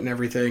to do it and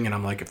everything, and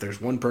I'm like, if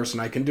there's one person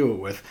I can do it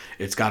with,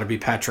 it's got to be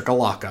Patrick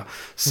Alaka.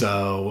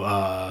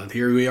 So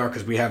here we are,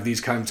 because we have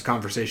these kinds of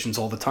conversations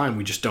all the time.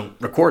 We just don't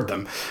record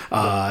them,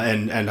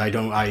 and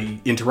I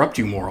interrupt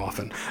you more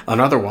often.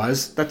 And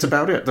otherwise, that's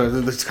about it.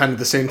 It's kind of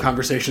the same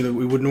conversation that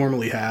we would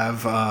normally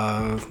have.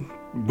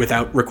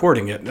 Without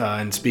recording it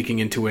and speaking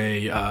into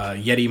a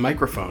Yeti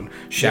microphone.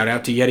 Shout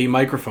out to Yeti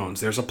microphones.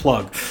 There's a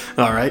plug.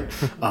 All right.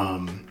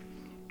 All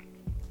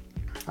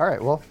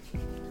right. Well,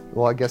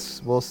 I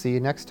guess we'll see you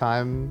next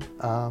time.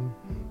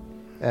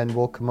 And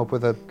we'll come up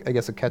with a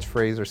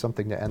catchphrase or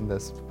something to end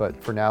this.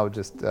 But for now,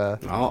 just...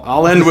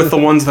 I'll end with the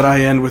ones that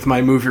I end with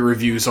my movie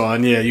reviews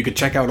on. Yeah, you could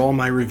check out all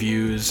my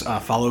reviews.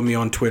 Follow me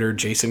on Twitter,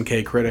 Jason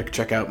K. Critic.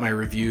 Check out my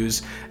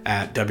reviews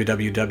at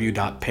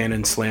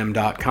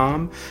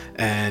www.panandslam.com.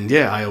 And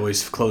yeah, I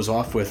always close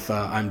off with,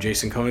 I'm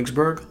Jason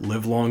Koenigsberg.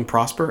 Live long,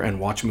 prosper,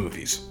 and watch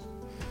movies.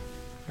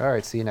 All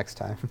right, see you next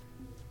time.